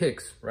year, new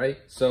kicks, right?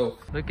 So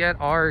look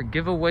at our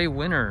giveaway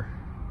winner.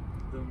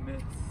 The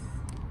Mets.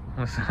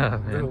 What's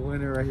up, man? The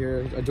winner right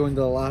here. I joined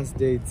the last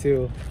day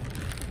too.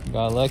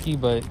 Got lucky,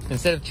 but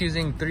instead of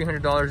choosing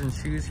 $300 in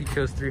shoes, he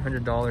chose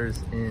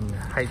 $300 in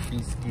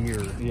Hypebeast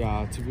gear.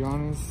 Yeah, to be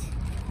honest,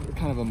 it's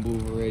kind of a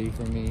move already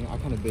for me. I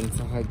kind of been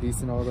into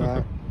Hypebeast and all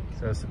that.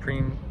 So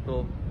Supreme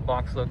little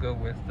box logo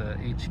with the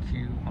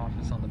HQ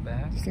office on the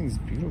back. This thing's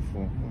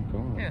beautiful. Oh my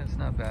god. Yeah, it's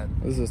not bad.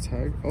 This is a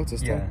tag? Oh, it's a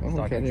stock. Yeah, Oh,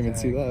 stock okay, I didn't even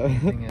tag. see that.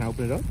 Can I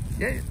open it up?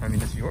 Yeah, I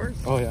mean, it's yours.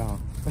 Oh yeah.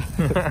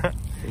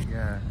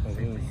 Yeah, It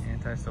same is. thing,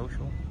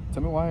 antisocial.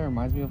 Tell me why it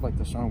reminds me of like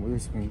the Sean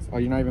Witherspoons. Oh,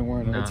 you're not even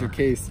wearing it. Nah. It's your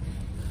case.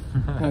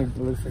 It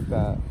looks like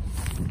that.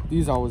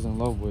 These I was in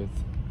love with.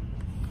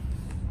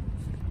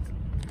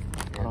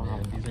 Yeah,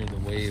 man, these are the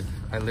wave.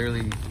 I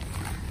literally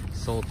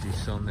sold you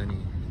so many.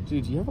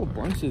 Dude, you have a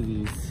bunch of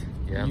these.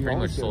 Yeah, I'm You pretty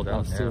much always get a sold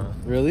out bunch, too. now.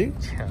 Really?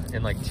 Yeah,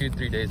 in like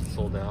 2-3 days it's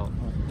sold out.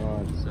 Oh my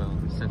god. So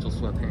essential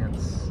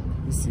sweatpants.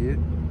 You see it?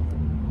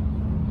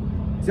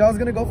 See, I was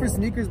gonna go for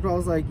sneakers, but I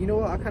was like, you know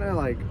what? I kind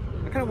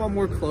of want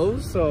more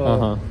clothes.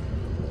 So,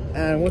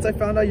 and once I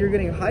found out you're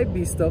getting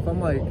Hypebeast stuff, I'm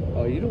like,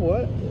 oh, you know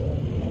what?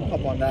 I'll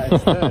hop on that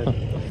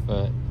instead.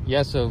 But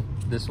yeah, so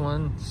this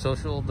one,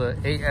 social, the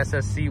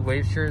ASSC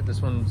wave shirt,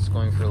 this one's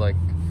going for like,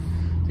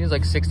 I think it's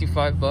like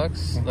 65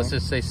 bucks. Let's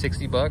just say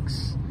 60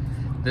 bucks.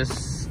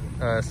 This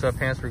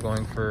sweatpants were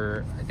going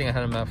for, I think I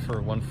had them out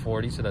for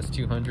 140, so that's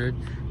 200,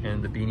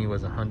 and the beanie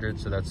was 100,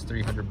 so that's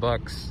 300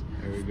 bucks.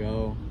 There we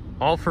go.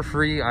 All for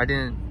free. I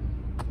didn't,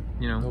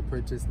 you know, No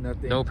purchase,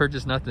 nothing. no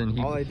purchase, nothing.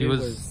 All I did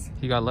was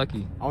he got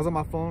lucky. I was on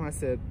my phone. I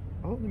said,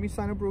 oh, let me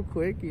sign up real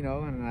quick, you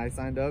know, and I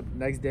signed up.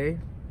 Next day,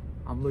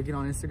 I'm looking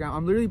on Instagram.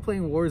 I'm literally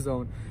playing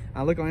Warzone.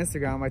 I look on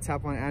Instagram. I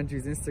tap on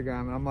Andrew's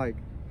Instagram, and I'm like,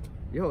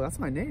 yo, that's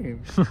my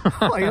name.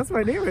 I'm like, that's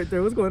my name right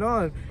there. What's going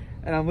on?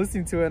 And I'm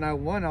listening to it, and I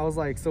won. I was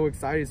like so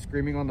excited,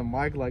 screaming on the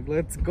mic, like,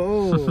 let's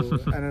go.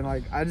 And then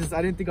like, I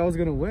didn't think I was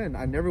gonna win.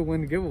 I never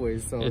win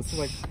giveaways, so it's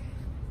like,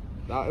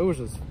 it was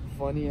just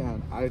funny,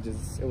 and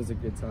it was a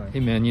good time. Hey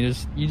man, you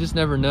just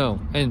never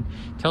know. And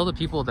tell the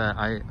people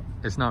that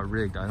it's not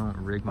rigged. I don't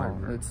rig my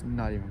It's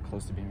not even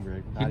close to being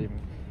rigged. Not even,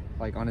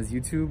 like on his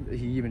YouTube,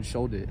 he even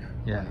showed it.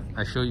 Yeah,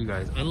 I show you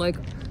guys.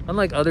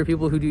 Unlike other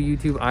people who do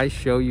YouTube, I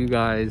show you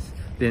guys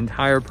the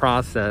entire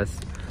process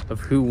of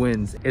who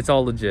wins. It's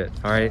all legit,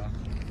 all right?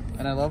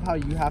 And I love how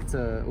you have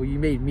to, well, you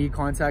made me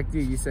contact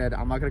you. You said,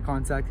 I'm not gonna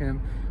contact him.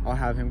 I'll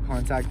have him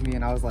contact me.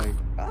 And I was like,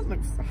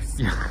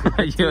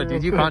 yeah,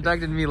 dude, you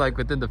contacted me like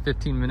within the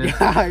 15 minutes.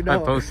 Yeah, I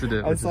know. I posted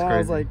it. I was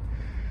like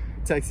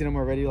texting him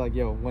already, like,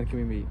 yo, when can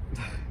we meet?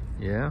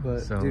 Yeah, but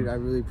so, dude, I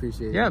really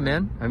appreciate it. Yeah,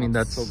 man. I mean,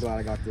 I'm so glad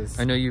I got this.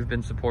 I know you've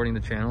been supporting the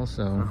channel,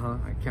 so.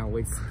 I can't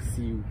wait to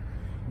see you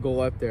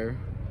go up there.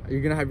 You're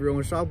gonna have your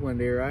own shop one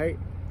day, right?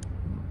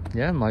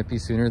 Yeah, it might be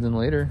sooner than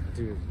later.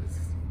 Dude, let's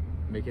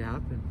make it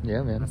happen.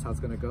 Yeah, man. That's how it's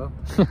gonna go.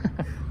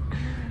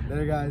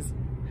 Later, guys.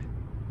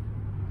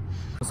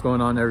 What's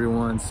going on,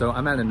 everyone? So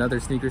I'm at another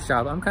sneaker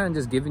shop. I'm kind of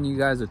just giving you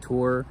guys a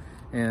tour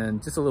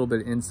and just a little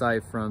bit of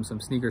insight from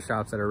some sneaker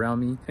shops that are around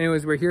me.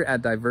 Anyways, we're here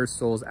at Diverse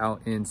Souls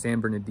out in San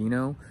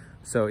Bernardino.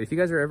 So if you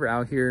guys are ever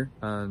out here,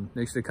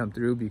 make sure to come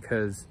through,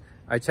 because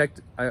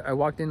I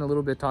walked in a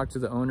little bit, talked to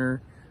the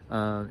owner,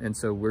 and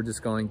so we're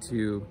just going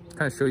to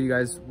kind of show you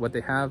guys what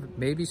they have,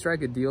 maybe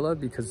strike a deal up,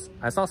 because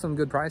I saw some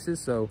good prices,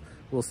 so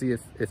we'll see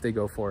if they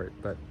go for it.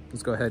 But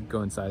let's go ahead,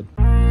 go inside.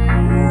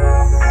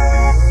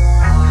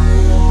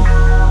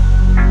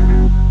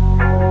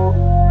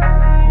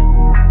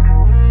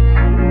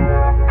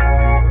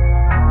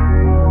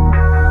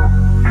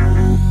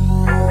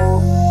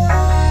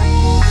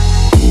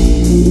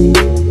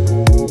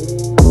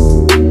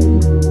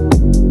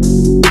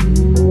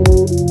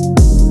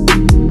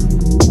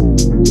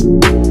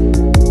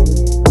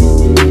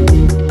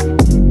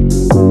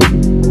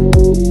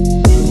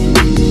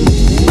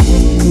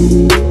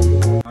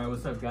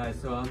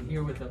 So I'm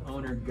here with the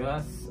owner,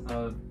 Gus,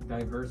 of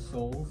Diverse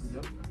Souls.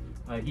 Yep.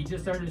 He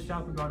just started his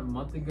shop about a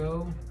month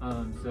ago.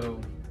 So,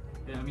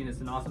 I mean, it's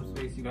an awesome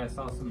space. You guys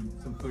saw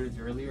some footage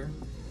earlier.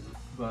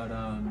 But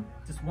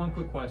just one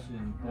quick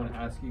question I want to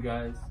ask you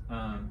guys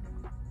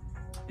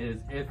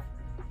is if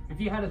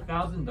you had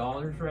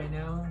 $1,000 right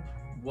now,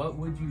 what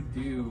would you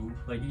do?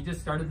 Like, you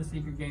just started the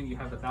sneaker game, you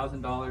have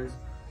 $1,000.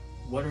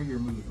 What are your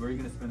moves? Where are you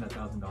going to spend that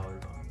 $1,000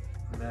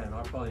 on? Man,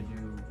 I'll probably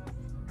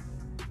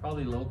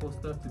do local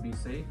stuff to be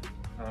safe.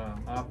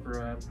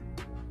 OfferUp,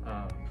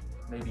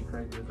 maybe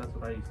Craigslist. That's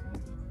what I used to do.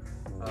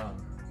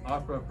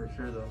 OfferUp for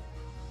sure though.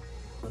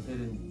 Some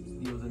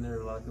hidden steals in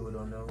there a lot of people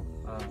don't know.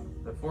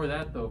 Before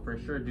that though, for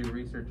sure do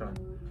research on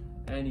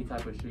any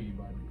type of shoe you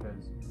buy,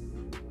 because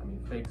I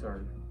mean fakes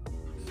are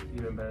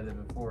even better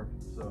than before.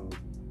 So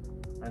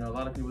I know a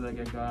lot of people that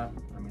get got.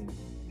 I mean,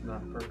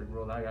 not a perfect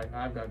rule.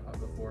 I've got caught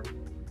before.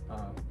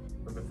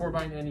 But before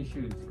buying any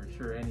shoes, for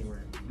sure,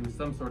 anywhere, do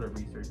some sort of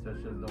research.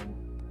 Just don't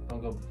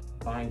go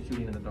buying,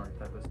 shooting in the dark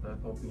type of stuff,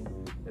 hoping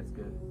it's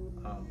good.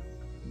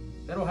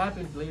 That'll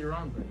happen later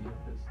on, but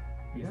just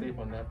be safe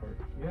on that part.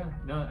 Yeah,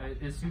 no,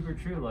 it's super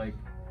true. Like,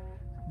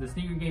 the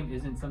sneaker game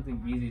isn't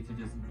something easy to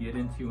just get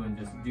into and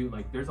just do.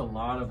 Like, there's a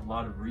lot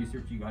of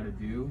research you got to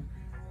do.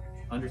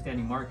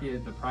 Understanding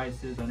market, the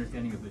prices,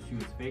 understanding if the shoe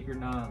is fake or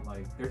not.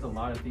 Like, there's a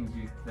lot of things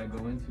that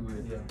go into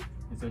it. Yeah.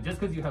 And so just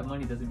because you have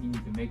money doesn't mean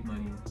you can make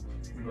money.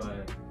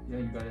 But yeah,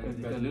 you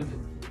gotta lose it.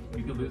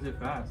 You can lose it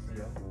fast.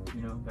 Yeah.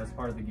 You know, that's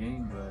part of the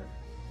game. But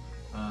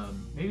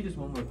maybe just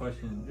one more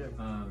question. Yeah.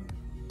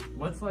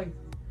 What's like,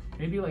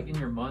 maybe like in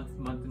your month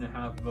and a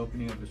half of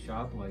opening up the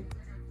shop, like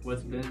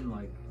what's been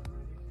like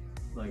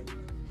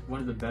one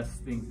of the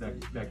best things that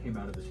came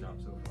out of the shop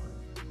so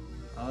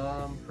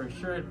far? For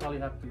sure, I'd probably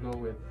have to go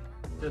with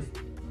just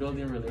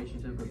building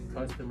relationships with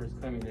customers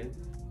coming in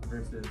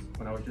versus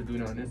when I was just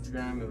doing it on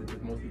Instagram, it was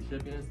just mostly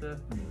shipping and stuff.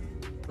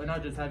 But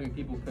not just having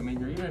people come in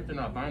here, even if they're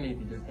not buying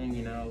anything, just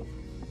hanging out,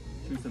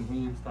 shoot some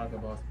hoops, talk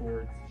about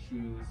sports,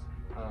 shoes.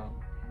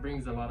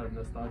 Brings a lot of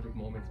nostalgic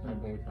moments back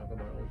when we talk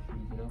about old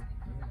shoes, you know?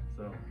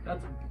 So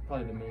that's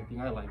probably the main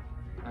thing I like.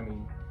 I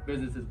mean,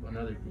 business is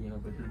another thing, you know,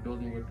 but just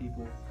building with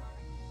people,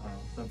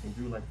 something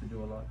Drew likes to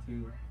do a lot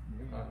too.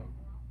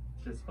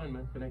 It's just fun,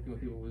 man, connecting with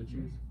people with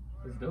shoes.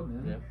 That's dope,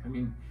 man. Yeah. I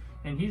mean,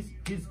 and he's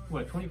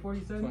what, 24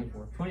 you said?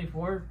 24.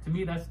 24, to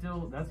me that's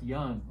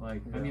young.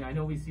 Like, yeah. I mean, I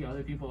know we see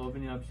other people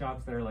opening up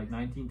shops that are like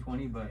 19,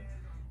 20, but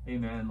hey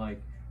man,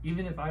 like,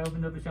 even if I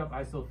opened up a shop,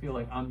 I still feel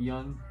like I'm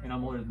young and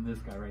I'm older than this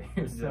guy right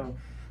here. So,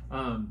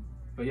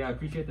 but yeah, I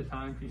appreciate the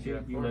time.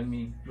 Appreciate you letting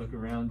me look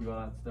around, do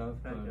all that stuff.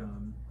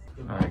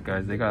 All right,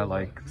 guys, they got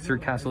like Sir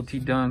Castle T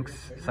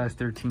Dunks, size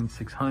 13,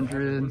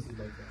 600.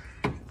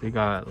 They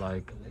got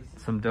like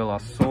some De La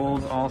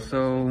Souls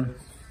also,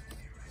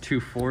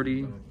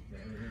 240,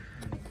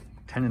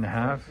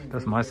 10.5.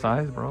 That's my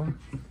size, bro.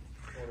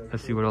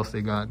 Let's see what else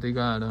they got. They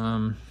got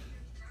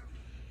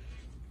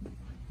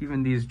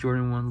even these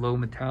Jordan 1 low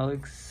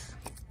metallics,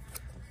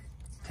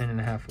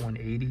 10.5,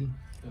 180.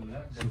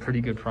 Some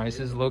pretty good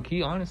prices. Low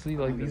key, honestly,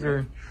 like these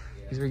are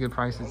good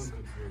prices.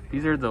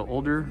 These are the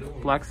older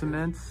black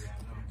cements,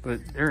 but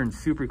they're in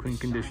super clean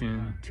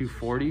condition.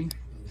 240.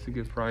 It's a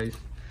good price.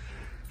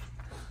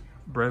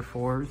 Bread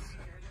 4s,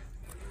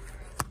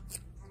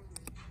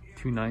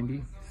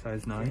 290,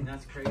 size 9. And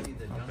that's crazy.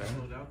 The dunk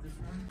sold out this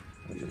morning.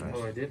 Nice.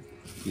 Oh, I did?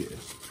 Yeah.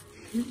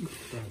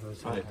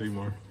 I had 3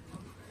 more.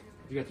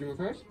 You got 3 more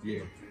cars? Yeah.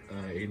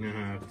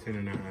 8.5,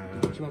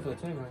 10.5. What you want for the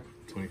 10, right?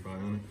 25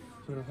 on it.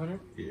 200?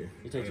 Yeah.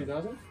 You take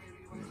 2,000?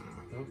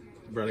 No.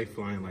 Bro, they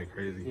flying like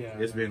crazy. Yeah.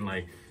 It's been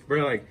like,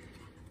 bro, like,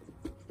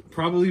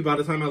 probably by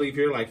the time I leave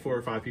here, like 4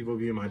 or 5 people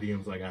be in my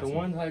DMs like asking. The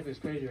one hype is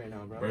crazy right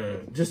now, bro.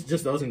 Bro,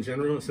 just those in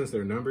general, since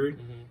they're numbered,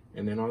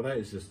 and then all that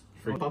is just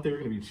free. I thought they were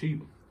gonna be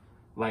cheap,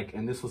 like,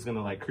 and this was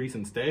gonna like crease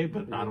and stay,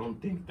 but I don't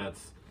think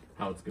that's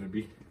how it's gonna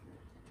be.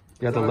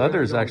 Yeah, the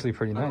leather is actually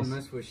pretty I nice. don't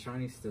mess with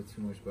shiny stuff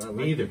too much, but I like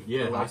Me either. it.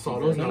 Yeah, like I saw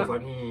it. those and I was They're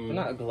like, They're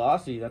not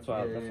glossy. That's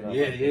why. Yeah, That's what I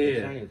yeah, like. yeah.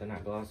 They're shiny, they're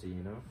not glossy.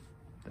 You know,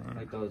 Damn.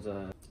 like those.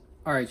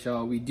 All right,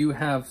 y'all, we do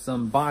have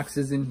some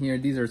boxes in here.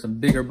 These are some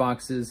bigger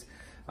boxes.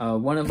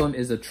 One of them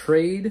is a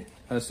trade.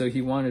 So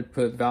he wanted to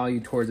put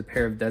value towards a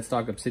pair of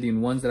Deadstock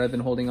Obsidian 1s that I've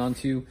been holding on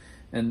to.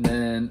 And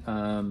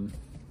then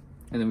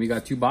we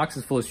got 2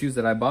 boxes full of shoes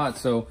that I bought.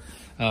 So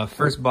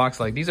first box,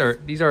 like these are,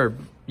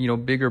 you know,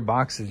 bigger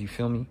boxes, you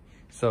feel me?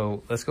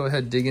 So let's go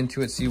ahead, dig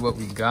into it, see what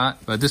we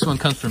got. But this one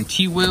comes from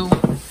T-Will.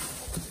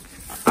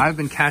 I've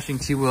been cashing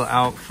T-Will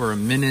out for a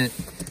minute.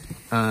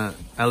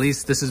 At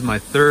least this is my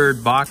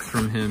 3rd box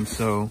from him,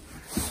 so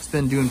it's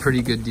been doing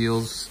pretty good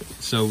deals.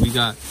 So we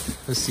got,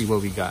 let's see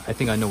what we got. I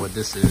think I know what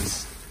this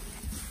is.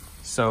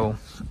 So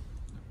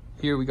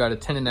here we got a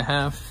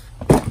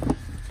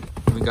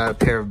 10.5. We got a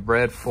pair of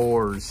Bread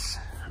 4s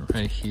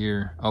right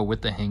here. Oh,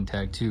 with the hang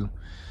tag too.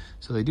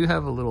 So they do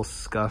have a little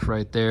scuff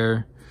right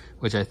there,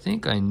 which I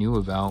think I knew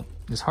about.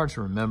 It's hard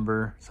to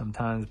remember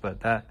sometimes,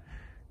 but that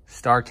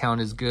star count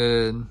is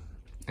good.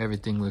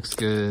 Everything looks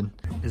good.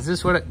 Is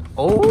this what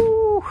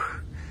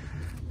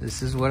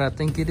this is what I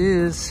think it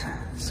is.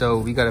 So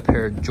we got a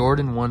pair of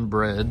Jordan 1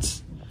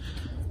 Breads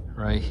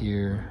right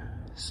here.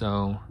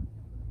 So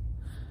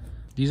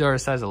these are a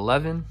size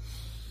 11.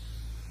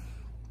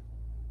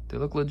 They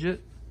look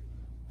legit,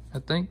 I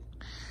think.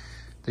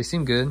 They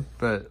seem good,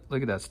 but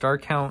look at that star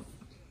count.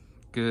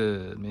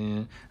 Good,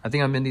 man. I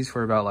think I'm in these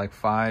for about like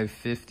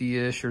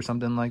 $550-ish or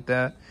something like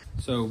that.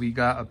 So we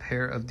got a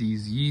pair of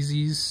these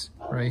Yeezys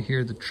right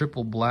here, the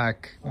triple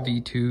black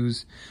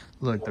V2s.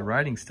 Look, the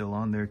writing's still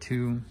on there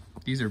too.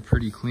 These are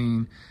pretty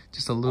clean.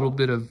 Just a little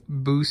bit of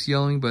boost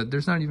yelling, but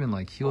there's not even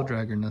like heel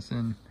drag or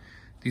nothing.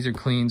 These are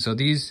clean. So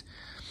these,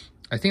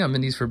 I think I'm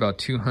in these for about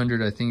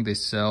 200. I think they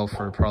sell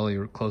for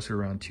probably closer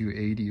around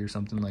 280 or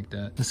something like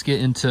that. Let's get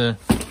into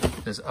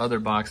this other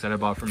box that I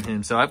bought from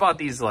him. So I bought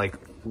these like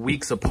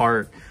weeks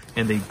apart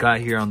and they got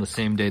here on the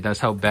same day. That's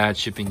how bad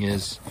shipping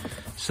is.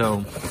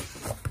 So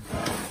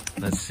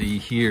let's see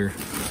here.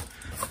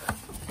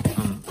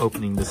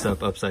 opening this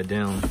up upside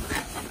down.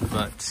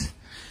 But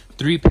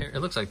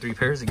it looks like 3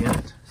 pairs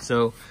again.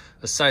 So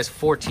a size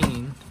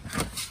 14,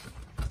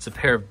 it's a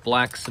pair of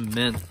black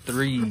cement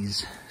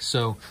 3s.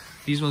 So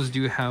these ones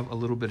do have a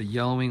little bit of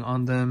yellowing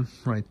on them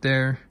right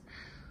there.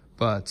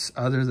 But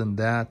other than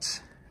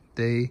that,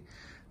 they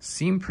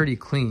seem pretty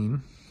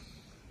clean.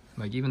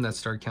 Like even that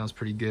start count's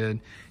pretty good.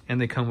 And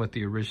they come with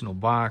the original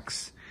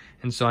box.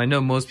 And so I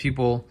know most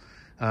people,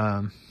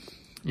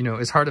 you know,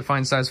 it's hard to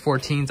find size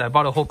 14s. I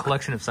bought a whole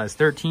collection of size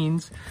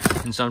 13s.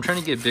 And so I'm trying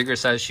to get bigger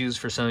size shoes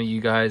for some of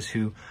you guys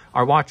who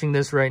are watching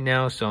this right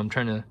now. So I'm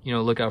trying to, you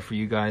know, look out for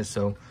you guys.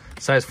 So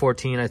size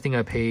 14, I think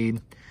I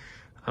paid,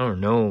 I don't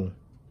know.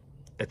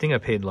 I think I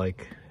paid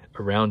like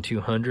around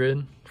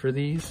 200 for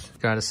these.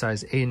 Got a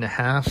size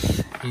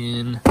 8.5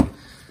 in,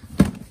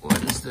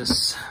 what is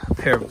this? A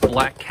pair of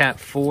Black Cat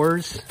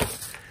 4s.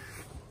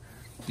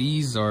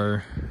 These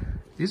are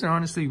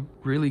honestly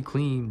really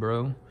clean,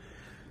 bro.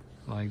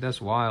 Like,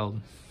 that's wild.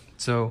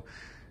 So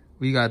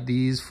we got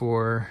these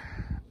for,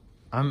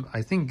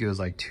 I think it was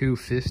like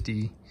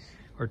 $250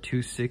 or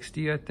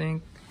 $260, I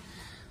think.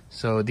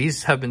 So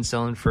these have been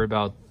selling for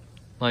about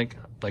like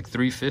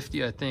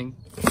 $350, I think.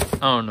 I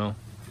don't know.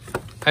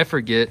 I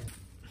forget.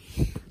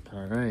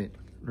 All right.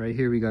 Right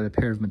here we got a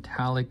pair of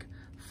metallic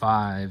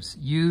 5s.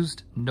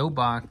 Used, no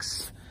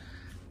box.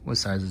 What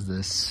size is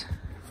this?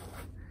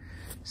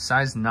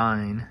 Size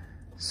 9.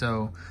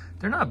 So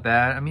they're not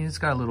bad. I mean, it's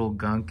got a little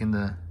gunk in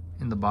the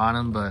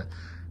bottom, but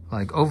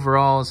like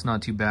overall it's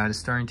not too bad. It's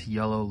starting to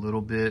yellow a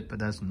little bit, but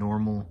that's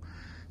normal.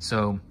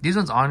 So these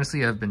ones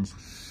honestly have been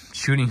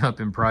shooting up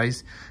in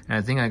price, and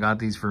I think I got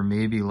these for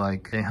maybe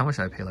like, how much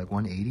did I pay? Like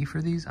 180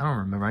 for these? I don't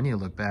remember. I need to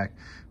look back,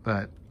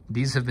 but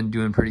these have been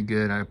doing pretty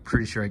good. I'm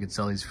pretty sure I could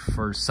sell these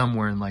for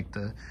somewhere in like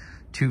the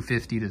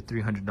 $250 to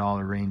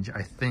 $300 range,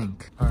 I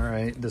think. All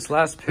right, this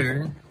last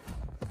pair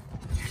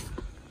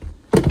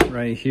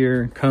right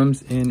here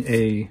comes in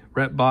a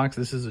rep box.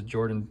 This is a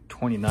Jordan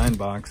 29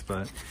 box,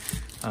 but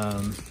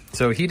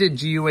so he did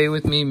GUA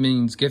with me,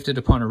 means gifted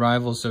upon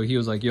arrival. So he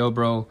was like, yo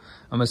bro,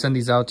 I'm gonna send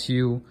these out to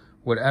you.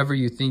 Whatever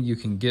you think you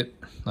can get,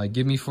 like,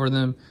 give me for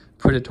them,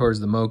 put it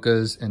towards the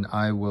mochas, and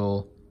I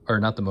will,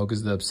 or not the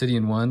mochas, the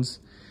obsidian ones,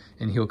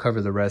 and he'll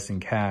cover the rest in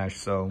cash.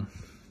 So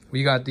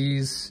we got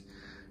these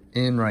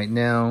in right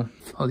now.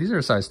 Oh, these are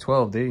a size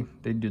 12. They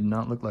did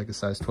not look like a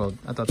size 12.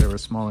 I thought they were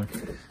smaller,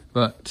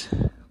 but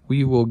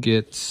we will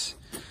get,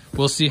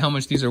 we'll see how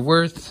much these are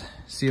worth,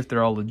 see if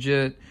they're all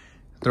legit,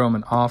 throw them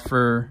an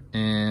offer,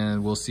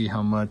 and we'll see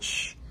how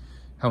much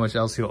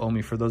else he'll owe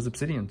me for those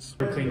obsidians.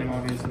 Clean them,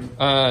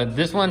 obviously.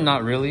 This one,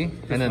 not really.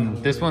 And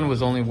then this one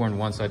was only worn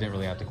once, so I didn't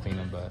really have to clean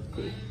them, but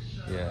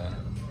yeah.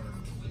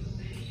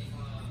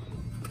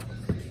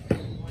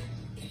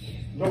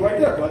 No, right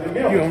there,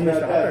 brother. You own this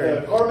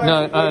shop?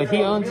 No,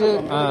 he owns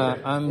it.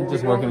 I'm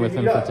just working with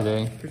him for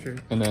today. For sure.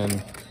 And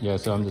then, yeah,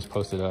 so I'm just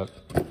posted up.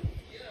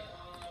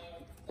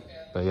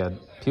 But yeah,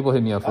 people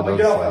hit me up for those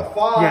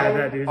Yeah,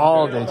 that dude.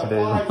 all day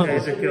today. Okay,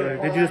 it's a killer.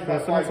 Did you just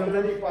post them or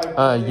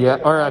something? Yeah,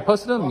 or I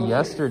posted them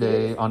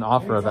yesterday on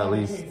OfferUp at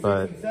least,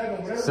 but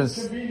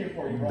since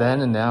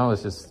then and now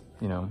it's just,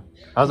 you know,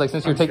 I was like,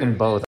 since you're taking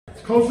both.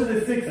 Closer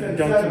to 6 and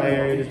Dumped to my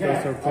area just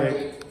goes so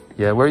quick.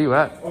 Yeah, where are you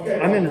at?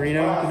 I'm in Reno. You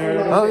know where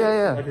that is? Oh, yeah,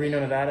 yeah. Like Reno,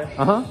 Nevada.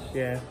 Uh-huh.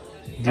 Yeah.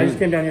 I just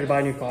came down here to buy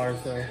a new car,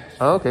 so.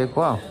 Oh, okay,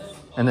 cool.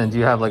 And then do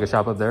you have like a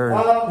shop up there?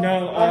 Or?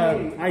 No,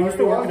 I used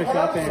to work at a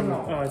shop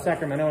in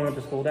Sacramento and went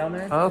to school down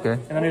there. Oh, okay.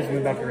 And then I just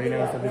moved back to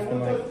Reno, so I've just been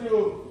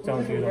like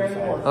selling shoes on the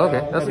side.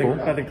 Okay, that's cool.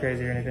 Nothing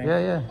crazy or anything. Yeah,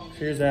 yeah.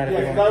 Here's that if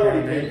you want to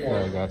try it.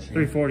 Yeah, I got you.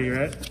 340,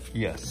 right?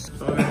 Yes.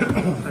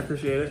 I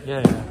appreciate it.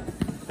 Yeah, yeah.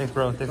 Thanks,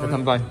 bro. Thanks for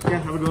coming by. Yeah,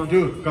 have a good one,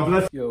 dude. God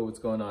bless. Yo, what's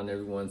going on,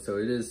 everyone? So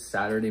it is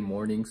Saturday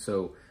morning,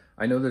 so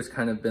I know there's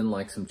kind of been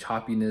like some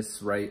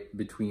choppiness right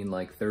between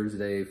like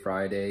Thursday,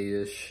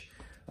 Friday-ish.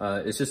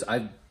 It's just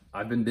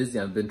I've been busy.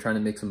 I've been trying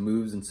to make some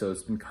moves, and so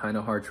it's been kind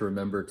of hard to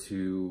remember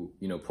to,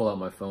 you know, pull out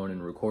my phone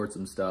and record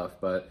some stuff.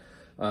 But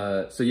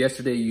so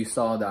yesterday you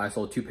saw that I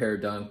sold 2 pair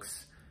of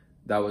dunks.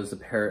 That was a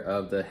pair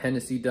of the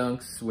Hennessy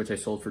dunks, which I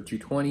sold for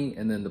 $220,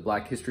 and then the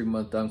Black History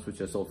Month dunks,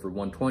 which I sold for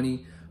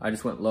 $120. I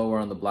just went lower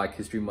on the Black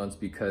History Months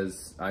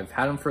because I've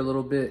had them for a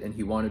little bit, and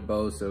he wanted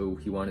both, so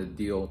he wanted a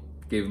deal.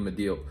 Gave him a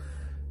deal.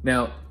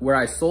 Now, where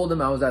I sold them,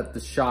 I was at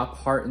the shop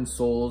Heart and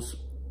Souls,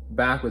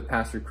 back with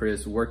Pastor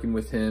Chris, working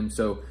with him.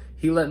 So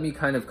he let me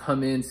kind of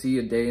come in, see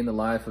a day in the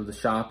life of the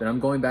shop, and I'm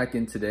going back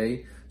in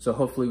today. So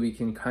hopefully we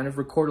can kind of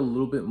record a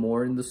little bit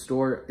more in the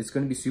store. It's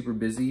going to be super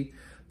busy,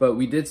 but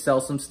we did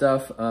sell some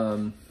stuff.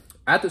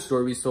 At the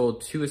store, we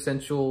sold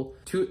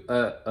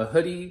a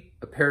hoodie,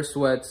 a pair of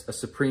sweats, a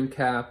Supreme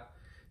cap,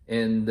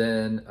 and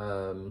then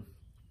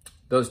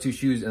those 2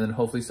 shoes. And then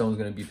hopefully someone's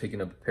going to be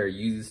picking up a pair of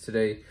Yeezys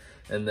today.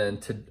 And then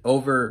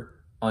over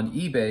on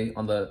eBay,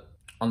 on the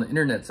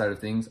internet side of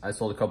things, I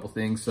sold a couple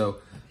things. So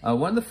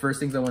one of the first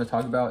things I want to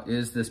talk about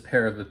is this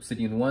pair of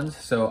obsidian ones.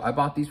 So I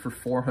bought these for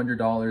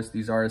 $400.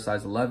 These are a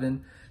size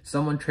 11.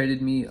 Someone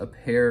traded me a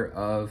pair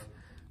of,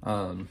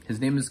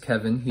 his name is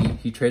Kevin.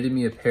 He traded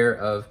me a pair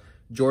of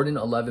Jordan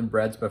 11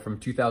 breads, but from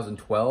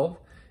 2012.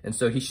 And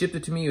so he shipped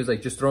it to me. He was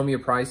like, just throw me a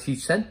price. He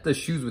sent the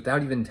shoes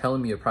without even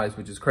telling me a price,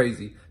 which is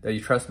crazy that he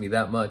trusts me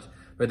that much.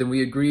 But then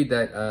we agreed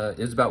that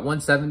it was about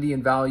 $170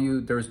 in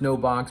value. There was no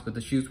box, but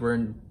the shoes were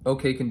in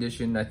okay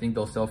condition. I think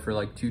they'll sell for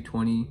like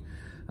 $220.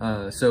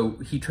 So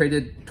he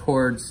traded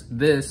towards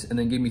this and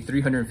then gave me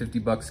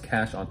 $350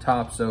 cash on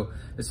top. So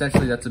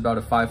essentially that's about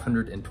a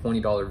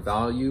 $520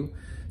 value.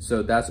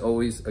 So that's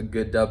always a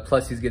good dub.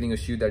 Plus he's getting a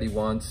shoe that he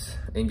wants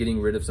and getting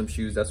rid of some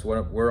shoes. That's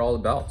what we're all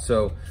about.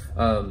 So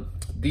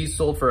these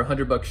sold for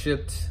 $100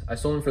 shipped. I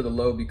sold them for the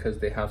low because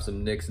they have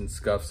some nicks and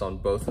scuffs on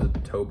both of the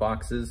toe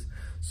boxes.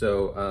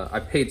 So I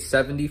paid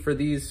 $70 for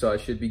these. So I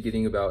should be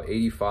getting about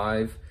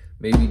 85,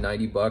 maybe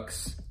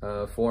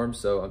 $90 for them.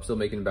 So I'm still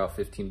making about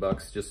 15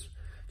 bucks. Just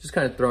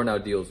kind of throwing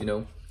out deals, you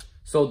know.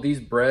 Sold these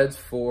breads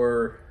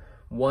for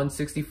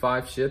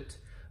 $165 shipped.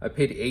 I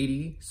paid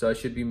 80, so I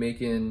should be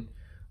making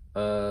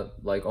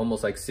like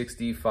almost like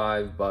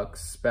 65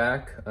 bucks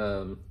back.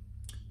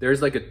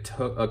 There's like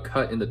a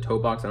cut in the toe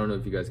box. I don't know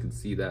if you guys can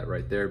see that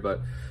right there, but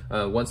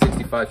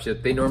 165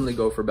 shipped. They normally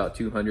go for about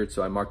 200,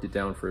 so I marked it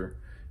down for,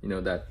 you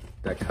know, that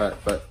cut.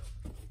 But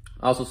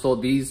I also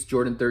sold these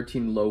Jordan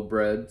 13 low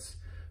breads.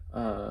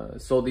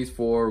 Sold these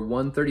for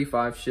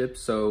 135 shipped,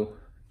 so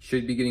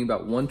should be getting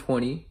about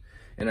 120,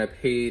 and I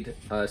paid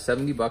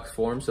 70 bucks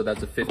for them, so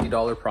that's a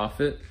 $50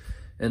 profit.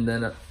 And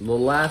then the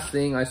last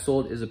thing I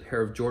sold is a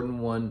pair of Jordan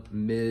 1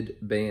 mid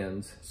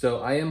bands. So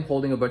I am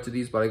holding a bunch of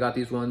these, but I got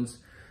these ones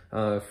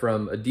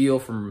from a deal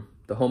from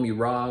the homie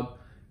Rob,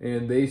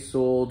 and they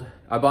sold,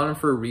 I bought them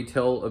for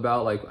retail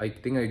about like, I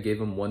think I gave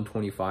them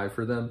 125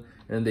 for them,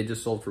 and they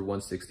just sold for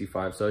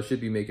 165. So I should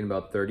be making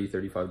about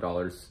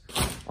 $35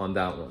 on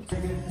that one.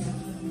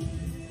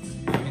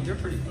 I mean, they're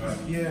pretty good.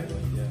 Yeah.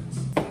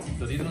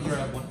 So these ones are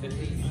at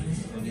 150,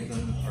 and these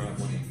ones are at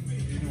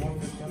 180. You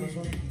want this on this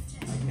one?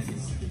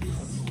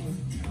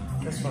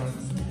 That's fine.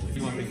 If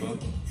you want to take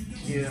both?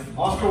 Yeah.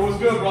 Oscar, what's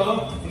good,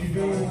 brother? You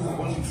doing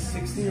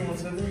 160 or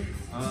 170?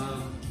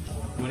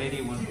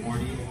 180,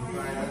 140.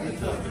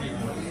 It's a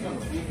 340.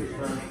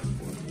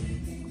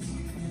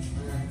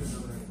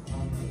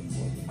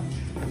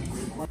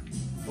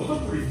 Those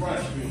are pretty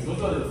fresh, dude.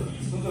 Those are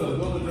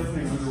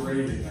definitely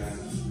underrated, man.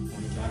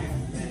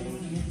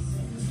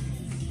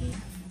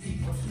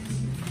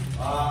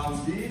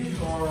 These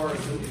are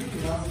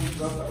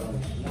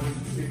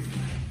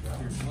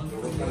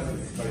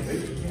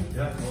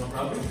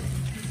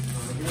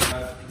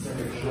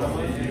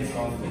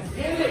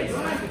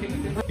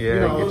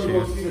yeah, get you.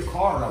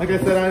 Like I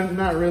said, I'm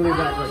not really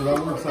that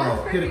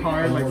like hit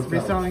hard like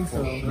reselling.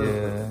 So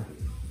yeah.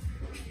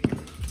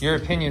 Your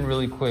opinion,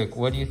 really quick.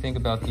 What do you think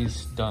about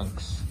these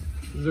dunks?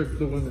 These are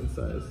the women's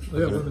size.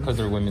 Because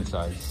they're women's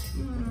size.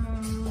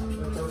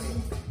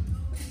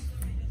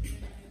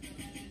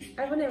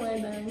 I wouldn't wear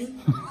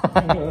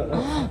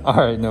them. All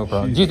right, no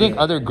problem. Do you think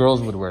other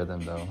girls would wear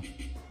them though?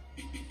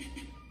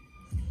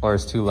 Or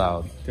it's too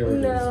loud?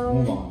 No.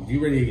 Move on. You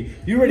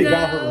already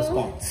got her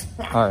response.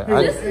 All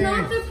right. Just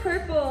not the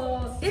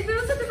purple. If it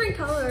was a different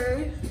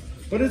color.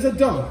 But it's a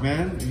dunk,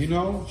 man. You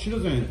know, she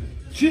doesn't.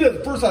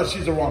 First off,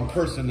 she's the wrong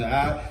person to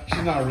ask.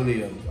 She's not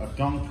really a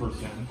dunk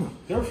person.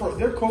 They're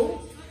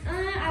cool.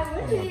 I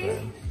would be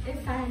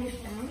if I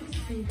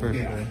understand. For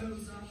sure.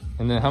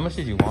 And then how much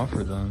did you want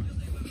for them?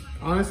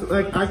 Honestly,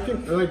 like I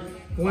can like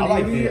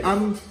 180.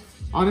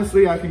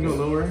 Honestly, I can go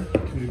lower.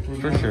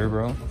 For sure,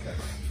 bro. Okay.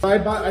 I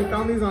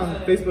found these on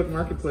Facebook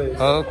Marketplace.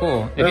 Oh,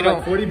 cool. If They're you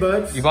like don't,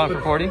 $40. You bought them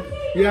for 40?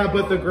 Yeah,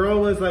 but the girl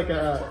was like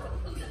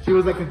she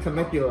was like in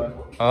Temecula.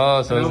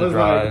 Oh, so it was a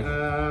drive. Like,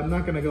 I'm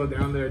not gonna go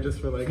down there just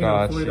for like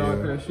 $40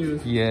 pair of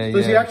shoes. Yeah,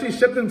 so she actually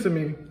shipped them to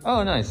me.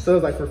 Oh, nice. So it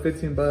was like for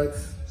 15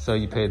 bucks. So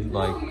you paid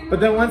like. But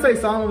then once I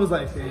saw them, I was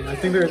like, dang, I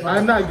think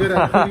I'm not good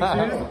at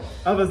cleaning shoes.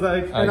 I was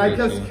like, and I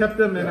just kept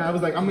them, and I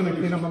was like, I'm gonna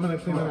clean them.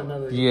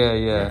 Another.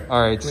 Yeah.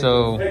 All right.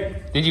 So,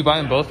 did you buy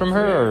them both from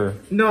her, or?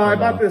 No, I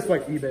bought this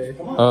like eBay.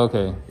 Oh,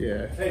 okay.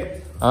 Yeah.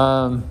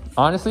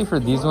 Honestly, for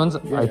these ones,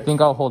 I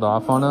think I'll hold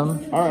off on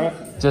them. All right.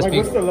 Just like,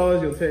 what's the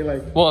lowest you'll take?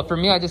 Like. Well, for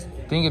me, I just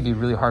think it'd be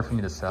really hard for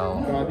me to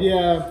sell.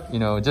 Yeah. You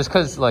know, just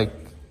cause like.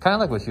 Kind of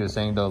like what she was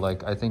saying though,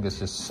 like I think it's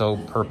just so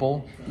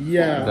purple.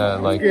 Yeah.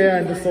 That like. Yeah,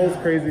 and the sole's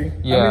crazy.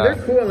 Yeah. I mean,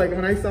 they're cool. Like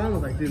when I saw them, I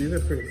was like, dude, these are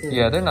pretty cool.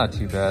 Yeah, they're not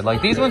too bad.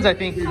 Like these ones, I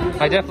think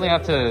I definitely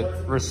have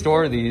to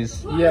restore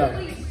these. Yeah.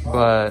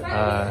 But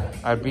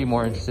I'd be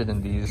more interested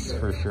in these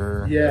for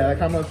sure. Yeah. Like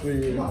how much were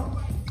you?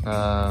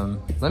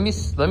 Let me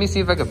see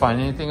if I can find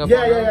anything.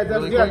 Yeah.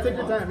 Take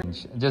your time.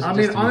 Just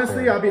mean,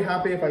 honestly, I'll be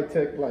happy if I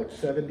took like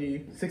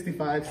 70,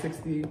 65,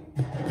 60.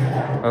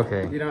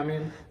 Okay. You know what I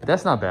mean?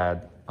 That's not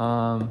bad.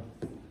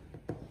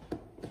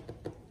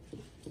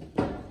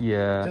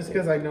 Yeah. Just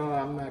because I know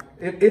I'm not.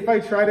 If I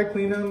try to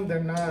clean them,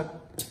 they're not.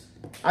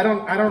 I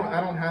don't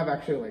have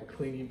actually like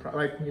cleaning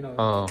like you know.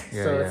 Oh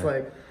yeah. So it's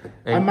like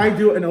I might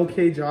do an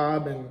okay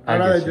job, and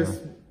I'd rather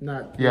just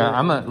not. Yeah,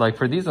 like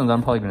for these ones,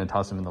 I'm probably gonna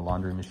toss them in the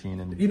laundry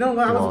machine and. You know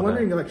what? I was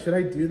wondering, like, should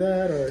I do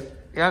that or?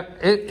 Yeah,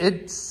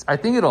 I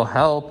think it'll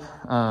help,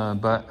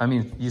 but I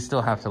mean, you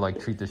still have to like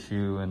treat the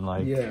shoe and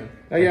like. Yeah.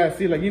 Yeah.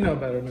 See, like you know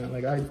better, man.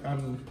 Like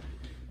I'm.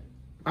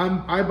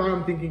 I bought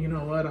them thinking, you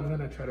know what, I'm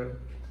gonna try to,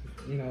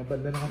 you know,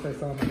 but then once I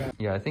saw them, I got.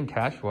 Yeah, I think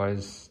cash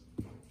wise,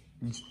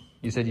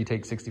 you said you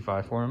take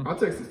 65 for them. I'll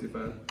take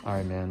 65. All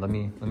right, man. Let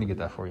me get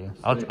that for you.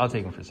 I'll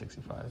take them for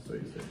 65.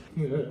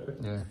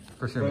 Yeah,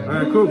 for sure, man.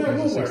 All right,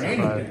 cool.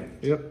 65.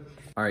 Yep.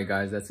 All right,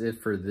 guys, that's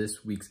it for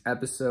this week's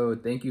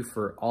episode. Thank you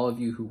for all of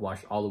you who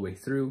watched all the way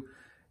through.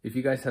 If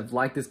you guys have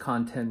liked this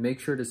content, make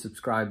sure to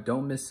subscribe.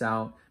 Don't miss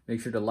out. Make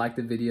sure to like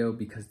the video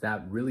because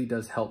that really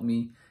does help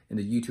me in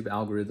the YouTube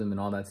algorithm and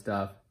all that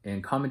stuff.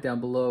 And comment down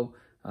below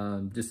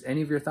just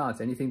any of your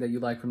thoughts, anything that you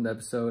like from the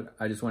episode.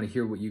 I just want to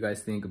hear what you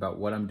guys think about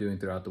what I'm doing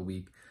throughout the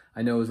week.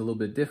 I know it was a little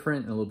bit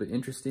different and a little bit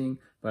interesting,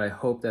 but I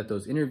hope that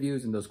those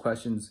interviews and those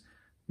questions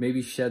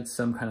maybe shed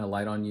some kind of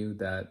light on you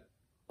that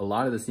a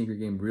lot of the sneaker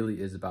game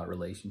really is about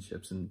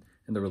relationships and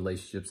the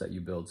relationships that you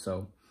build.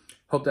 So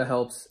hope that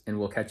helps, and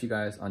we'll catch you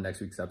guys on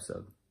next week's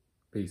episode.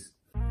 Peace.